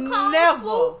 the little never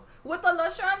swoop with the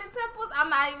little Shirley Temples.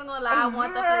 I'm not even gonna lie. I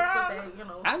want the flex with that. You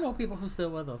know. I know people who still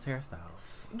wear those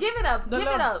hairstyles. Give it up. The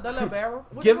little barrel.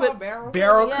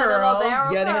 Barrel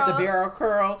curls. Yeah, they had the barrel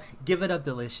curl. Give it up,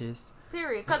 Delicious.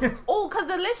 Period. Cause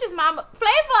Delicious Mama,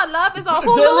 Flavor of Love is on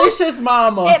Hulu. Delicious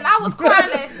Mama. And I was crying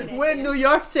laughing. When New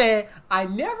York said, I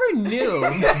never knew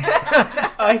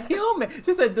a human.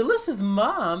 She said, Delicious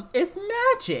Mom is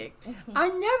magic. I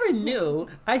never knew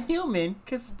a human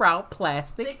could sprout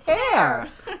plastic hair.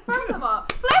 First of all,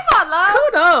 Flavor of Love.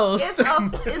 Kudos.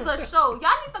 It's a show.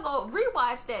 Y'all need to go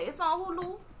rewatch that. It's on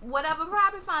Hulu. Whatever,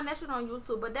 probably find that shit on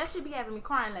YouTube, but that should be having me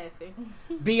crying laughing.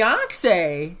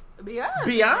 Beyonce.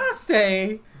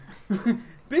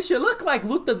 Bitch, you look like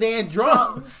Luther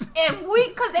Vandross. And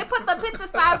cause they put the pictures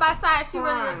side by side, she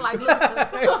really looked like Luther.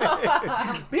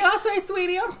 Beyonce,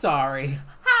 sweetie, I'm sorry.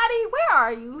 Heidi, where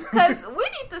are you? Cause we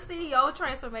need to see your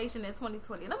transformation in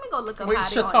 2020. Let me go look up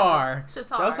Heidi. Shatar.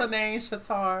 Shatar. That's her name,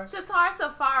 Shatar. Shatar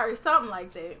Safari, something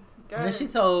like that. Girl. And then she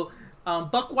told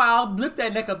Buck Wild, lift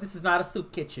that neck up. This is not a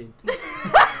soup kitchen.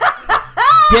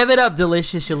 Give it up,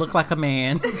 Delicious. You look like a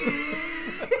man.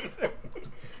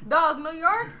 Dog, New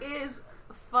York is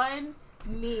funny. Oh,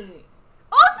 she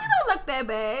don't look that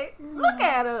bad. Look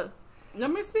at her. Let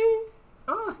me see.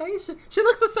 Oh, hey, she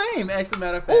looks the same. Actually,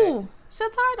 matter of fact. Ooh,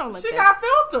 Shatar don't look. She that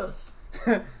got filters.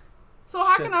 So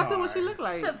how can I see what she look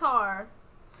like? Shatar.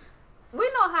 We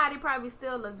know Heidi probably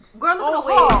still look. Girl, look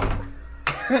at the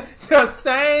wig. The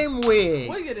same wig.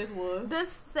 What year this was? The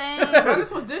same. Bro,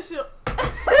 this was this year.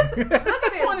 Look at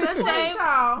this.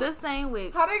 The same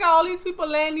wig. How they got all these people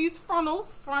laying these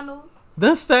frontals?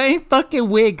 The same fucking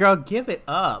wig, girl. Give it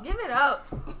up. Give it up.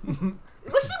 Well,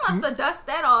 she must have dusted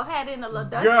that off. Had it in a little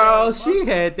dust. Girl, she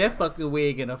had that fucking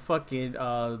wig in a fucking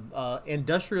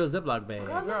industrial Ziploc bag.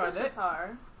 Girl,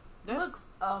 that looks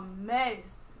a mess.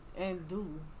 And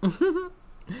do.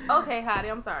 Okay, Heidi,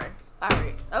 I'm sorry. All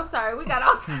right, I'm sorry. We got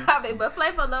off topic, but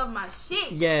Flavor love my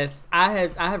shit. Yes, I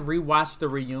have rewatched the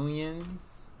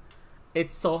reunions.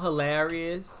 It's so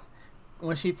hilarious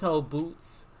when she told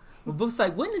Boots. When Boots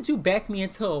like, when did you back me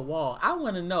into a wall? I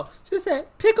want to know. She said,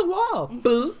 pick a wall,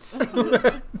 Boots. They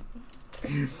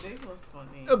was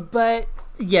funny. But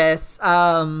yes,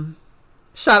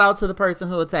 shout out to the person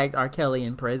who attacked R. Kelly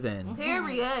in prison.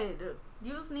 Period.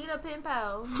 You need a pen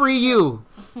pal. Free you.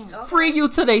 Okay. Free you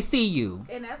till they see you.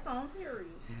 And that's on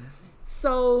period.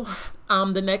 So,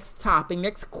 the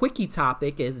next quickie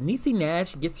topic is Niecy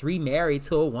Nash gets remarried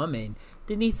to a woman,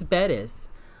 Denise Bettis.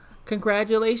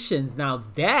 Congratulations. Now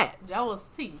that was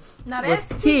tea. Now was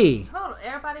that's tea. Hold on.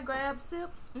 Everybody grab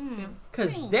sips.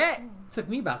 Because that took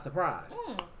me by surprise.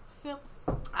 Sips.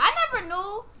 I never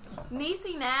knew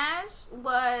Niecy Nash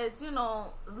was,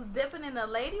 dipping in a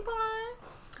lady pond.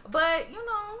 But,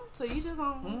 so you just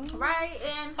on. Right?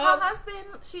 And her husband,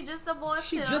 she just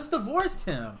divorced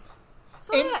him.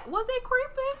 So and was they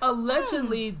creeping?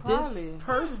 Allegedly, this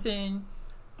person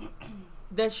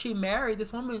that she married,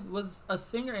 this woman was a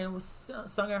singer and was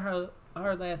sung at her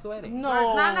last wedding.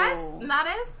 No,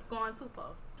 that's going too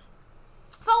far.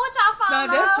 So what y'all found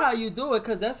Now that's how you do it,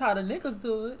 because that's how the niggas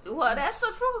do it. Well, that's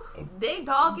the truth. They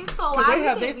dog it, so because they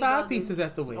have their side pieces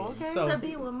at the wedding. Okay. So to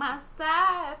be with my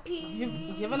side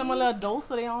piece, giving them a little dose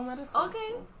of their own medicine.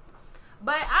 Okay.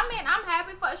 But I mean, I'm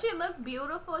happy for her. She looked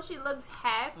beautiful. She looked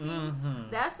happy. Mm-hmm.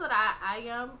 That's what I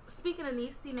am. Speaking of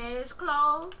Niecy Nash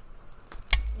claws,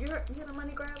 you hear the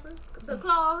money grabbers? The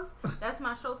claws. That's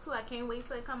my show too. I can't wait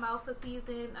till it come out for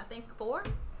season, I think 4.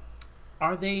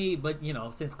 Are they? But you know,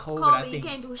 since COVID, I think you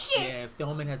can't do shit. Yeah,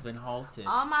 filming has been halted.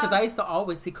 Because I used to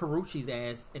always see Karuchi's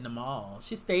ass in the mall.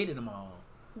 She stayed in the mall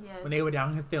when they were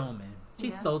down here filming.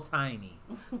 She's so tiny.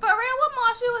 For real, what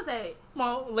mall she was at?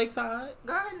 Mall Lakeside.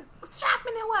 Girl,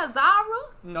 shopping in what? Zara?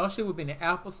 No, she would be in the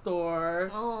Apple store.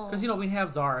 Because, you know, we didn't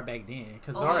have Zara back then.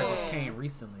 Because Zara just came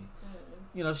recently.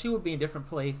 You know, she would be in different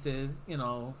places, you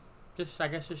know, just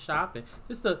shopping.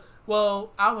 I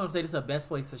wouldn't say this is the best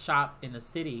place to shop in the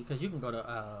city. Because you can go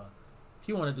to, if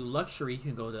you want to do luxury, you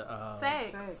can go to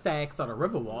Saks or the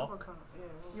Riverwalk.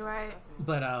 You're right.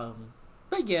 But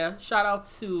yeah, shout out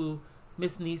to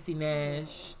Miss Niecy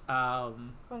Nash.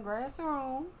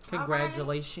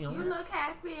 Congratulations. Right. You look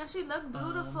happy and she looked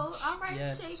beautiful. All right,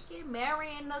 yes. Shake it.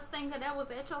 Marrying the singer that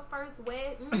was at your first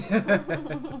wedding.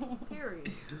 Period.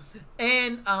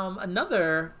 And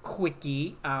another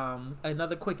quickie,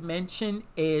 another quick mention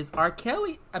is R.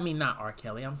 Kelly. I mean, not R.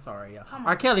 Kelly. I'm sorry.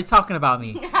 R. Kelly talking about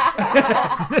me.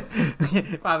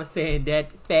 If I was saying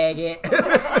that faggot.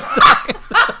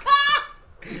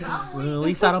 Well, at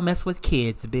least I don't mess with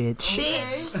kids, bitch.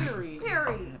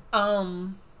 Period.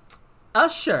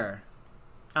 Usher.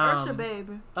 Usher,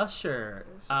 baby. Usher,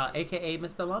 aka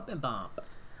Mr. Lump and Bump.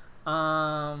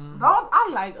 I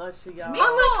like Usher, y'all. Me too.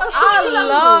 I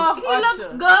love Usher. He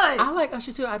looks good. I like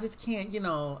Usher too. I just can't, you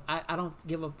know, I don't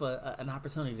give up an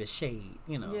opportunity to shade.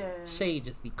 You know, shade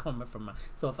just be coming from my.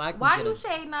 So if I can why you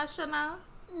shading Usher now?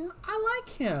 I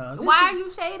like him. Why are you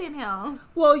shading him?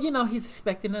 Well, you know, he's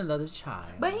expecting another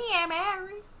child. But he ain't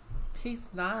married. He's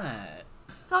not.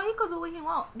 So he could do what he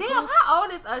want. Damn, how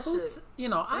old is Usher? You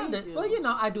know, I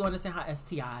do understand how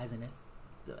STIs and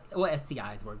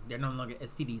STIs work. They're no longer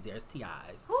STDs, they're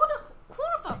STIs. Who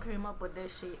the fuck came up with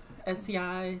this shit?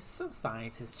 STIs, some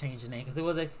scientists changed the name because it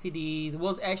was STDs.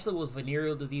 It was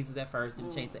venereal diseases at first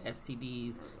and changed to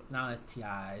STDs, now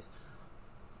STIs.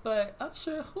 But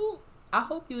Usher, I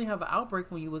hope you didn't have an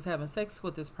outbreak when you was having sex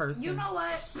with this person. You know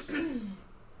what?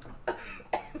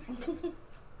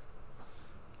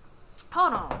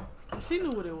 Hold on. She knew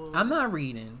what it was. I'm not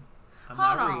reading.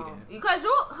 Hold on. Because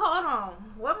hold on.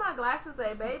 Where my glasses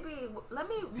at, baby? Let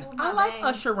me move my I like name.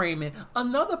 Usher Raymond.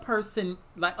 Another person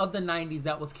like of the 90s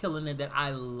that was killing it that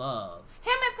I love.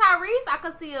 Him and Tyrese, I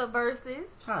could see a versus.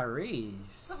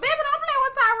 Tyrese. But baby, don't play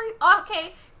with Tyrese.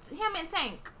 Okay, him and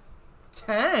Tank.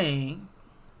 Tank?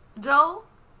 Joe?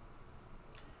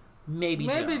 Maybe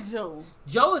Joe.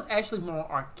 Joe is actually more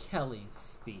R. Kelly's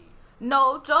speed.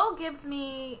 No, Joe gives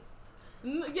me...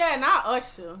 Yeah, not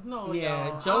Usher. No, yeah,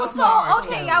 y'all. Joe is more R.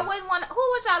 Okay, Kelly. y'all wouldn't want... Who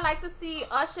would y'all like to see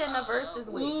Usher in the verses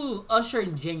with? Ooh, Usher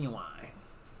and Genuine.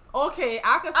 Okay,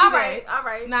 I can see that. All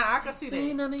right. Nah, I can see that.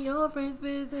 Ain't none of your friends'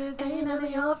 business. Ain't none of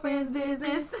your friends'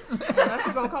 business. And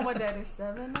Usher gonna come with that at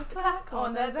 7 o'clock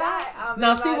on the dot.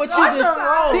 Now see what you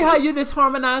just... See how you just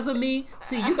harmonize with me?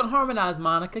 See, you can harmonize,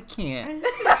 Monica can't.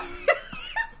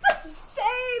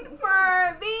 Shade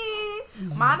for me.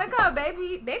 Monica,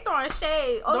 baby, they throwing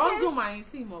shade. Okay? Don't do my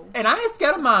Mo. And I ain't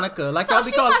scared of Monica. Like so I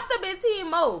she must have been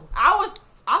Team Mo.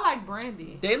 I like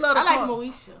Brandy. They love I like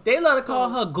Moesha. They love to call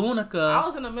her Gunica. I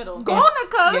was in the middle.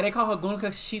 Gunica? Yeah, they call her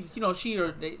Gunica. She real.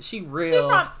 She from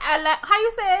Atlanta. How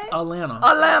you say it? Atlanta.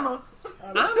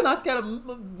 I'm not scared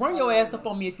of... Run your ass up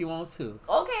on me if you want to.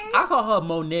 Okay. I call her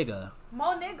Mo Nigga.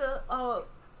 Mo Nigga.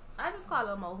 I just call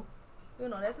her Mo. You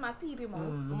know, that's my TV Mo.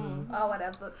 Mm-hmm. Or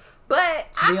whatever. But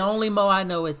the only Mo I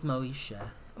know is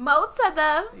Moesha. Mo to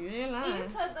the... You ain't lying.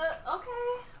 Okay.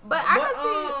 But I can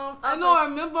see... I know, I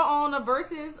remember on the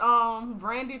Versus,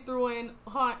 Brandy threw in...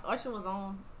 Usher was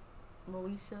on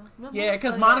Moesha. Remember? Yeah,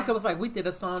 because Monica was like, we did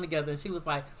a song together. And she was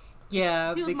like,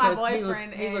 yeah, he was because my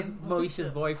boyfriend he was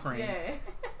Moesha's boyfriend. Yeah.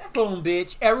 Boom,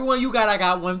 bitch. Everyone you got, I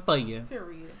got one for you.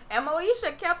 Period. And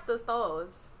Moesha kept the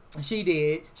stars. She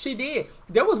did.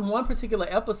 There was one particular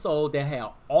episode that had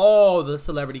all the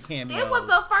celebrity cameos. It was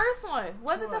the first one.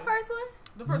 Was it the first one?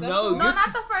 The first episode? No,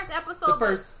 not the first episode. The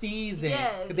first season.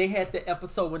 Yeah. They had the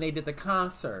episode when they did the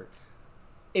concert.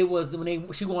 It was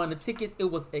when she won the tickets.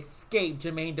 It was Escape,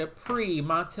 Jermaine Dupri,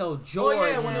 Montel Jordan. Oh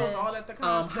yeah, when it was all at the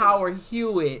concert. Howard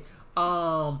Hewitt.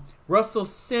 Russell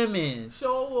Simmons.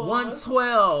 Sure was.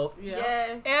 112.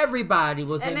 Yeah. Everybody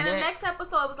was in then that. the next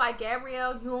episode was like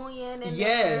Gabrielle Union and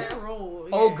yes.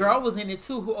 Old girl was in it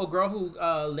too. Old girl who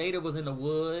later was in The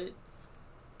Wood.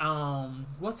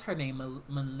 What's her name?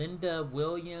 Melinda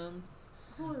Williams.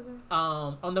 Who is it?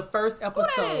 On the first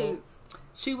episode,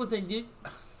 she was in. Who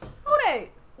that?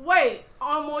 Wait,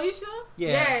 on Moesha?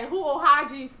 Yeah. Who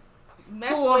Ohaji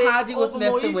was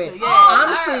messing with. Yeah.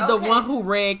 Honestly, the one who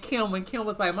read Kim when Kim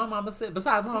was like, my mama said,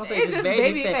 besides my mama said, it's just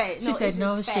baby fat. She said,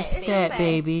 no, it's just fat,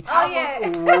 baby. Oh, yeah.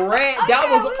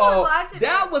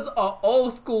 That was an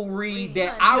old school read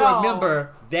that I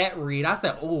remember that read. I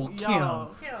said, oh, Kim.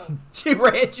 She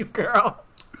read you, girl.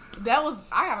 That was,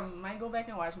 I might go back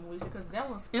and watch Moesha because that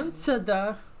was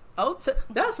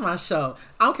that's my show.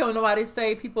 I don't care what nobody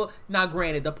say. People, now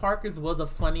granted, The Parkers was a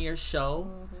funnier show.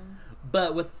 Mm-hmm.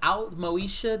 But without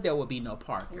Moesha, there would be no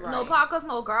Parkers. Right. No Parkers,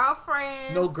 no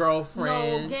girlfriends. No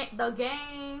girlfriends. No the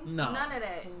game. No. None of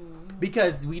that.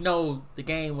 Because we know the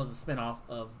game was a spinoff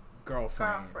of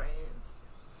Girlfriends.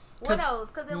 What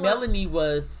else? Because Melanie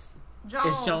was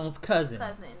Jones' cousin.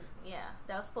 Yeah.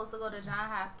 That was supposed to go to Johns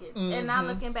Hopkins. Mm-hmm. And now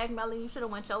looking back, Melanie, you should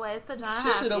have went your ass to Johns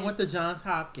Hopkins. She should have went to Johns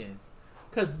Hopkins.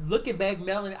 Because looking back,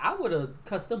 Melanie, I would have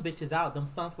cussed them bitches out, them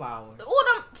sunflowers. Ooh,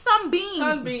 them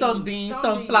sunbeams.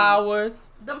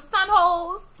 Sunflowers. Them sun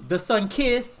holes. The sun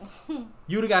kiss.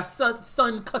 You'd have got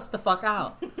sun cussed the fuck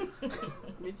out.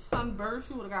 Bitch, sun burst,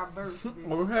 you would have got burst.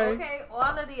 Okay, all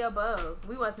of the above.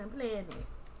 We wasn't playing it.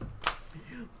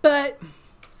 But,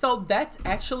 so that's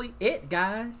actually it,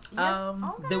 guys.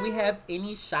 Yeah. Do we have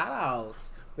any shout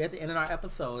outs? We at the end of our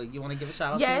episode. You want to give a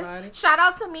shout out to anybody? Shout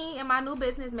out to me and my new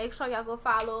business. Make sure y'all go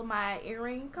follow my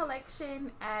earring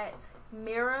collection at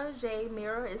Mira J.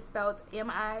 Mira is spelled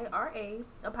MIRA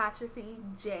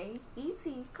 'Jet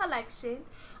collection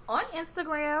on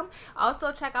Instagram.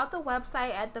 Also check out the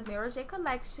website at the Mira J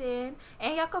Collection,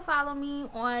 and y'all can follow me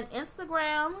on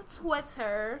Instagram,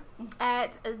 Twitter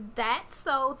at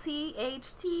thatso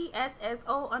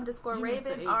THTSSO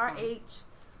 _Raven RH.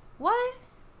 What?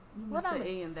 What's the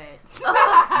A in that?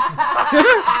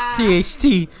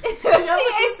 THT.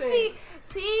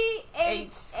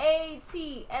 THTSSO_RHEAVEN.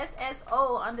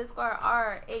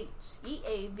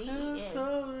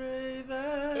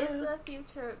 It's the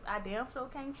future. I damn sure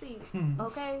can't see.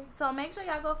 Okay, so make sure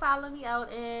y'all go follow me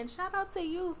out, and shout out to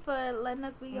you for letting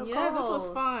us be your co-host. This was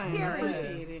fun. Yes. I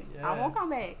appreciate it. Yes. I won't come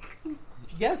back.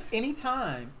 Yes,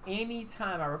 anytime.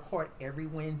 I record every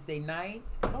Wednesday night.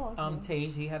 Oh, okay.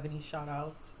 Tage, do you have any shout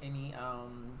outs? Any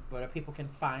where people can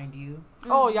find you?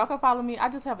 Oh, y'all can follow me. I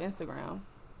just have Instagram.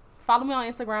 Follow me on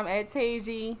Instagram at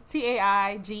Taigey,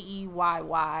 TAIGEYY.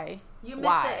 You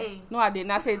missed the A. No, I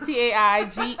didn't. I said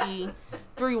TAIGE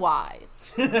 3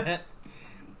 Y's.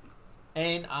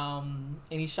 And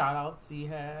any shout outs you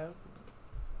have?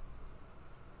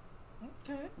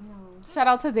 Okay. Shout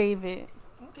out to David.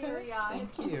 Okay.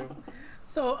 Thank you.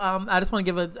 So I just want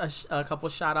to give a couple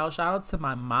shout outs. Shout out to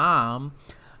my mom.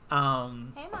 Hey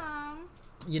mom.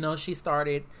 You know, she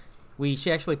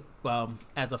actually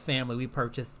as a family we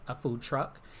purchased a food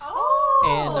truck. Oh.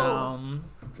 And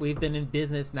we've been in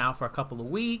business now for a couple of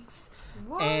weeks.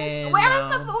 What? And, where is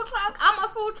the food truck? I'm a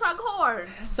food truck whore.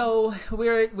 So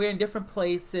we're in different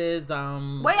places. Where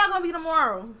y'all gonna be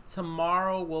tomorrow?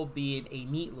 Tomorrow we'll be in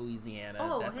Amite, Louisiana.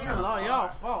 Oh, that's hell no, y'all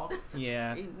fall.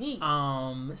 Yeah.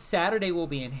 Amite. Saturday we'll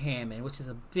be in Hammond, which is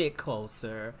a bit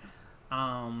closer.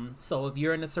 So if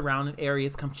you're in the surrounding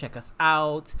areas, come check us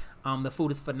out. The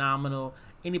food is phenomenal.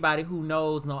 Anybody who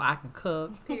knows I can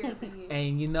cook. Period.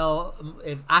 And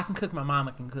if I can cook, my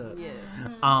mama can cook.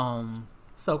 Yeah.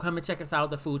 So come and check us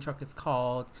out. The food truck is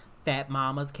called Fat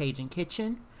Mama's Cajun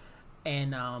Kitchen.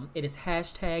 And it is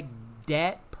hashtag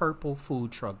that purple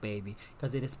food truck, baby.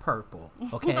 Because it is purple.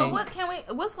 Okay. So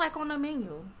what's like on the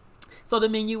menu? So the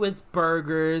menu is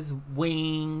burgers,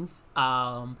 wings.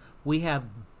 We have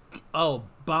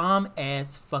bomb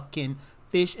ass fucking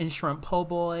fish and shrimp po'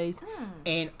 boys,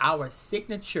 and our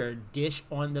signature dish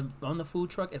on the food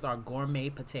truck is our gourmet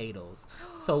potatoes.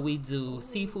 So we do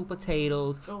seafood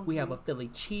potatoes. We have a Philly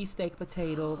cheesesteak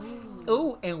potato.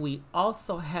 And we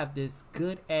also have this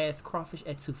good ass crawfish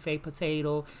etouffee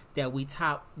potato that we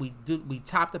top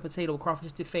the potato with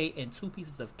crawfish etouffee and 2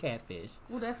 pieces of catfish.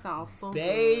 Oh, that sounds so Where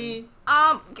good.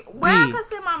 I could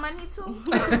send my money to?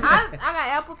 I got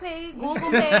Apple Pay,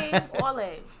 Google Pay, all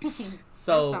that.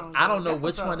 So I don't know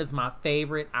which one is my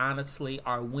favorite. Honestly,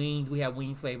 our wings, we have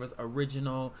wing flavors: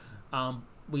 original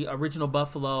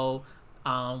buffalo,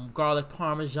 garlic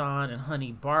parmesan, and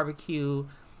honey barbecue.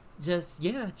 Just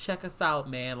check us out,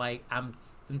 man. Like I'm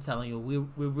telling you, we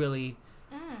really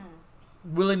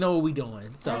really know what we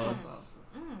doing. So,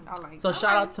 I like so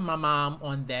shout out to my mom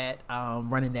on that,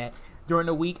 running that during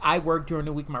the week. I work during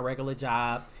the week, my regular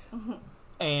job,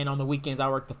 and on the weekends I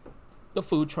work the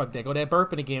food truck. There go that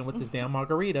burping again with this damn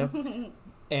margarita.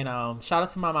 And shout out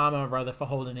to my mom and my brother for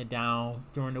holding it down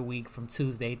during the week from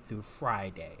Tuesday through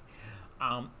Friday.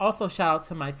 Also, shout out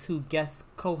to my 2 guest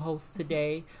co-hosts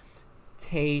today,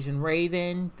 Tage and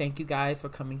Raven. Thank you guys for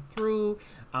coming through.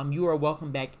 You are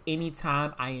welcome back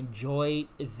anytime. I enjoyed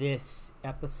this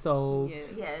episode.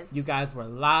 Yes. You guys were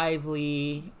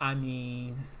lively. I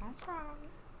mean, I tried.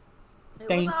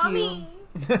 Thank you.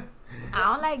 I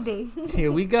don't like that.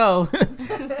 Here we go.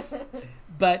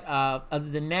 But other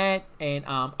than that, and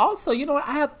also, you know what?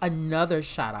 I have another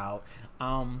shout out.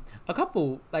 A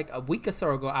week or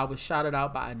so ago, I was shouted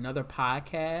out by another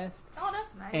podcast. Oh,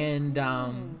 that's nice. And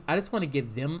I just want to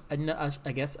give them, a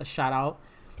shout out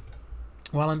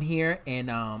while I'm here.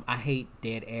 And I hate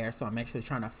dead air, so I'm actually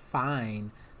trying to find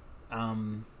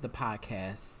the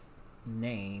podcast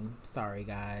name. Sorry,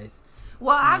 guys.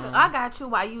 Well, I got you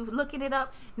while you looking it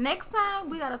up. Next time,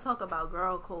 we got to talk about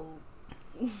girl code.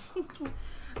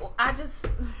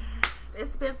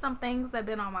 It's been some things that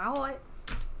been on my heart.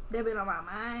 They've been on my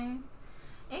mind.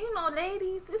 And you know,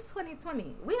 ladies, it's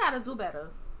 2020. We gotta do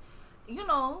better. You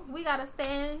know, we gotta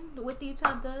stand with each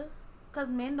other. Cause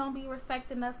men don't be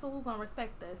respecting us, so who's gonna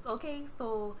respect us? Okay,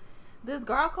 so this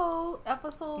girl code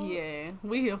episode. Yeah,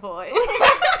 we here for it. We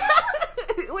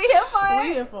here for it.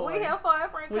 We here for it.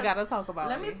 Friend. We gotta talk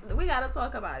about We gotta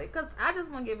talk about it. Cause I just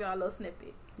want to give y'all a little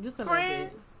snippet. Just a Friends, little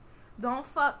bit. don't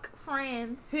fuck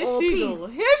friends. Here she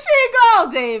go,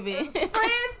 David.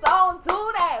 Friends don't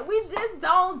do that. We just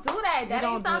don't do that. That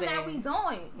ain't something that we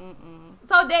doing.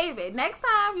 So, David, next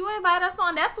time you invite us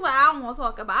on, that's what I want to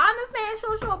talk about. I understand,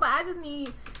 sure, but I just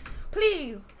need,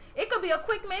 please, it could be a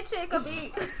quick mention, it could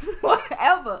be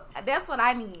whatever. That's what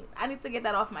I need. I need to get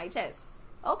that off my chest.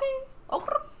 Okay?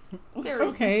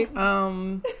 Okay.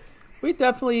 We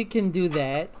definitely can do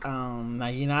that. Now,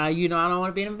 you know, I don't want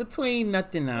to be in between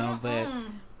nothing now, but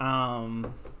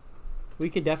we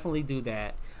could definitely do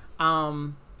that.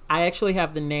 I actually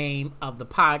have the name of the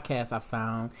podcast I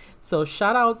found. So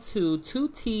shout out to 2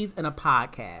 T's and a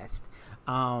Podcast.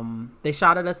 They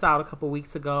shouted us out a couple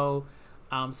weeks ago.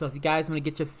 So if you guys want to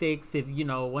get your fix,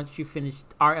 once you finish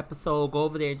our episode, go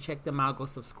over there and check them out. Go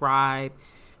subscribe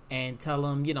and tell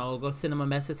them, go send them a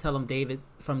message. Tell them David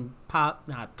from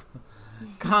Convo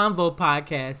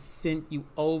Podcast sent you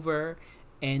over,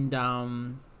 and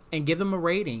give them a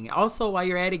rating. Also, while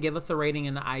you're at it, give us a rating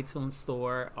in the iTunes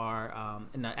store or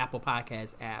in the Apple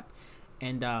Podcast app.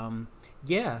 And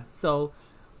so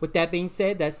with that being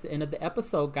said, that's the end of the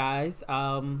episode, guys.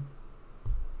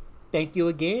 Thank you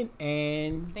again,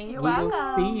 and we will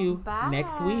see you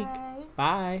next week.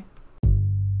 Bye.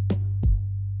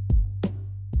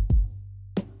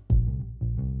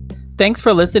 Thanks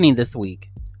for listening this week.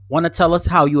 Want to tell us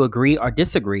how you agree or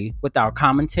disagree with our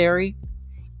commentary?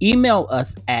 Email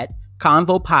us at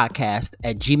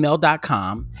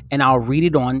convopodcast@gmail.com, and I'll read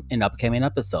it on an upcoming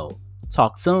episode.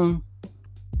 Talk soon.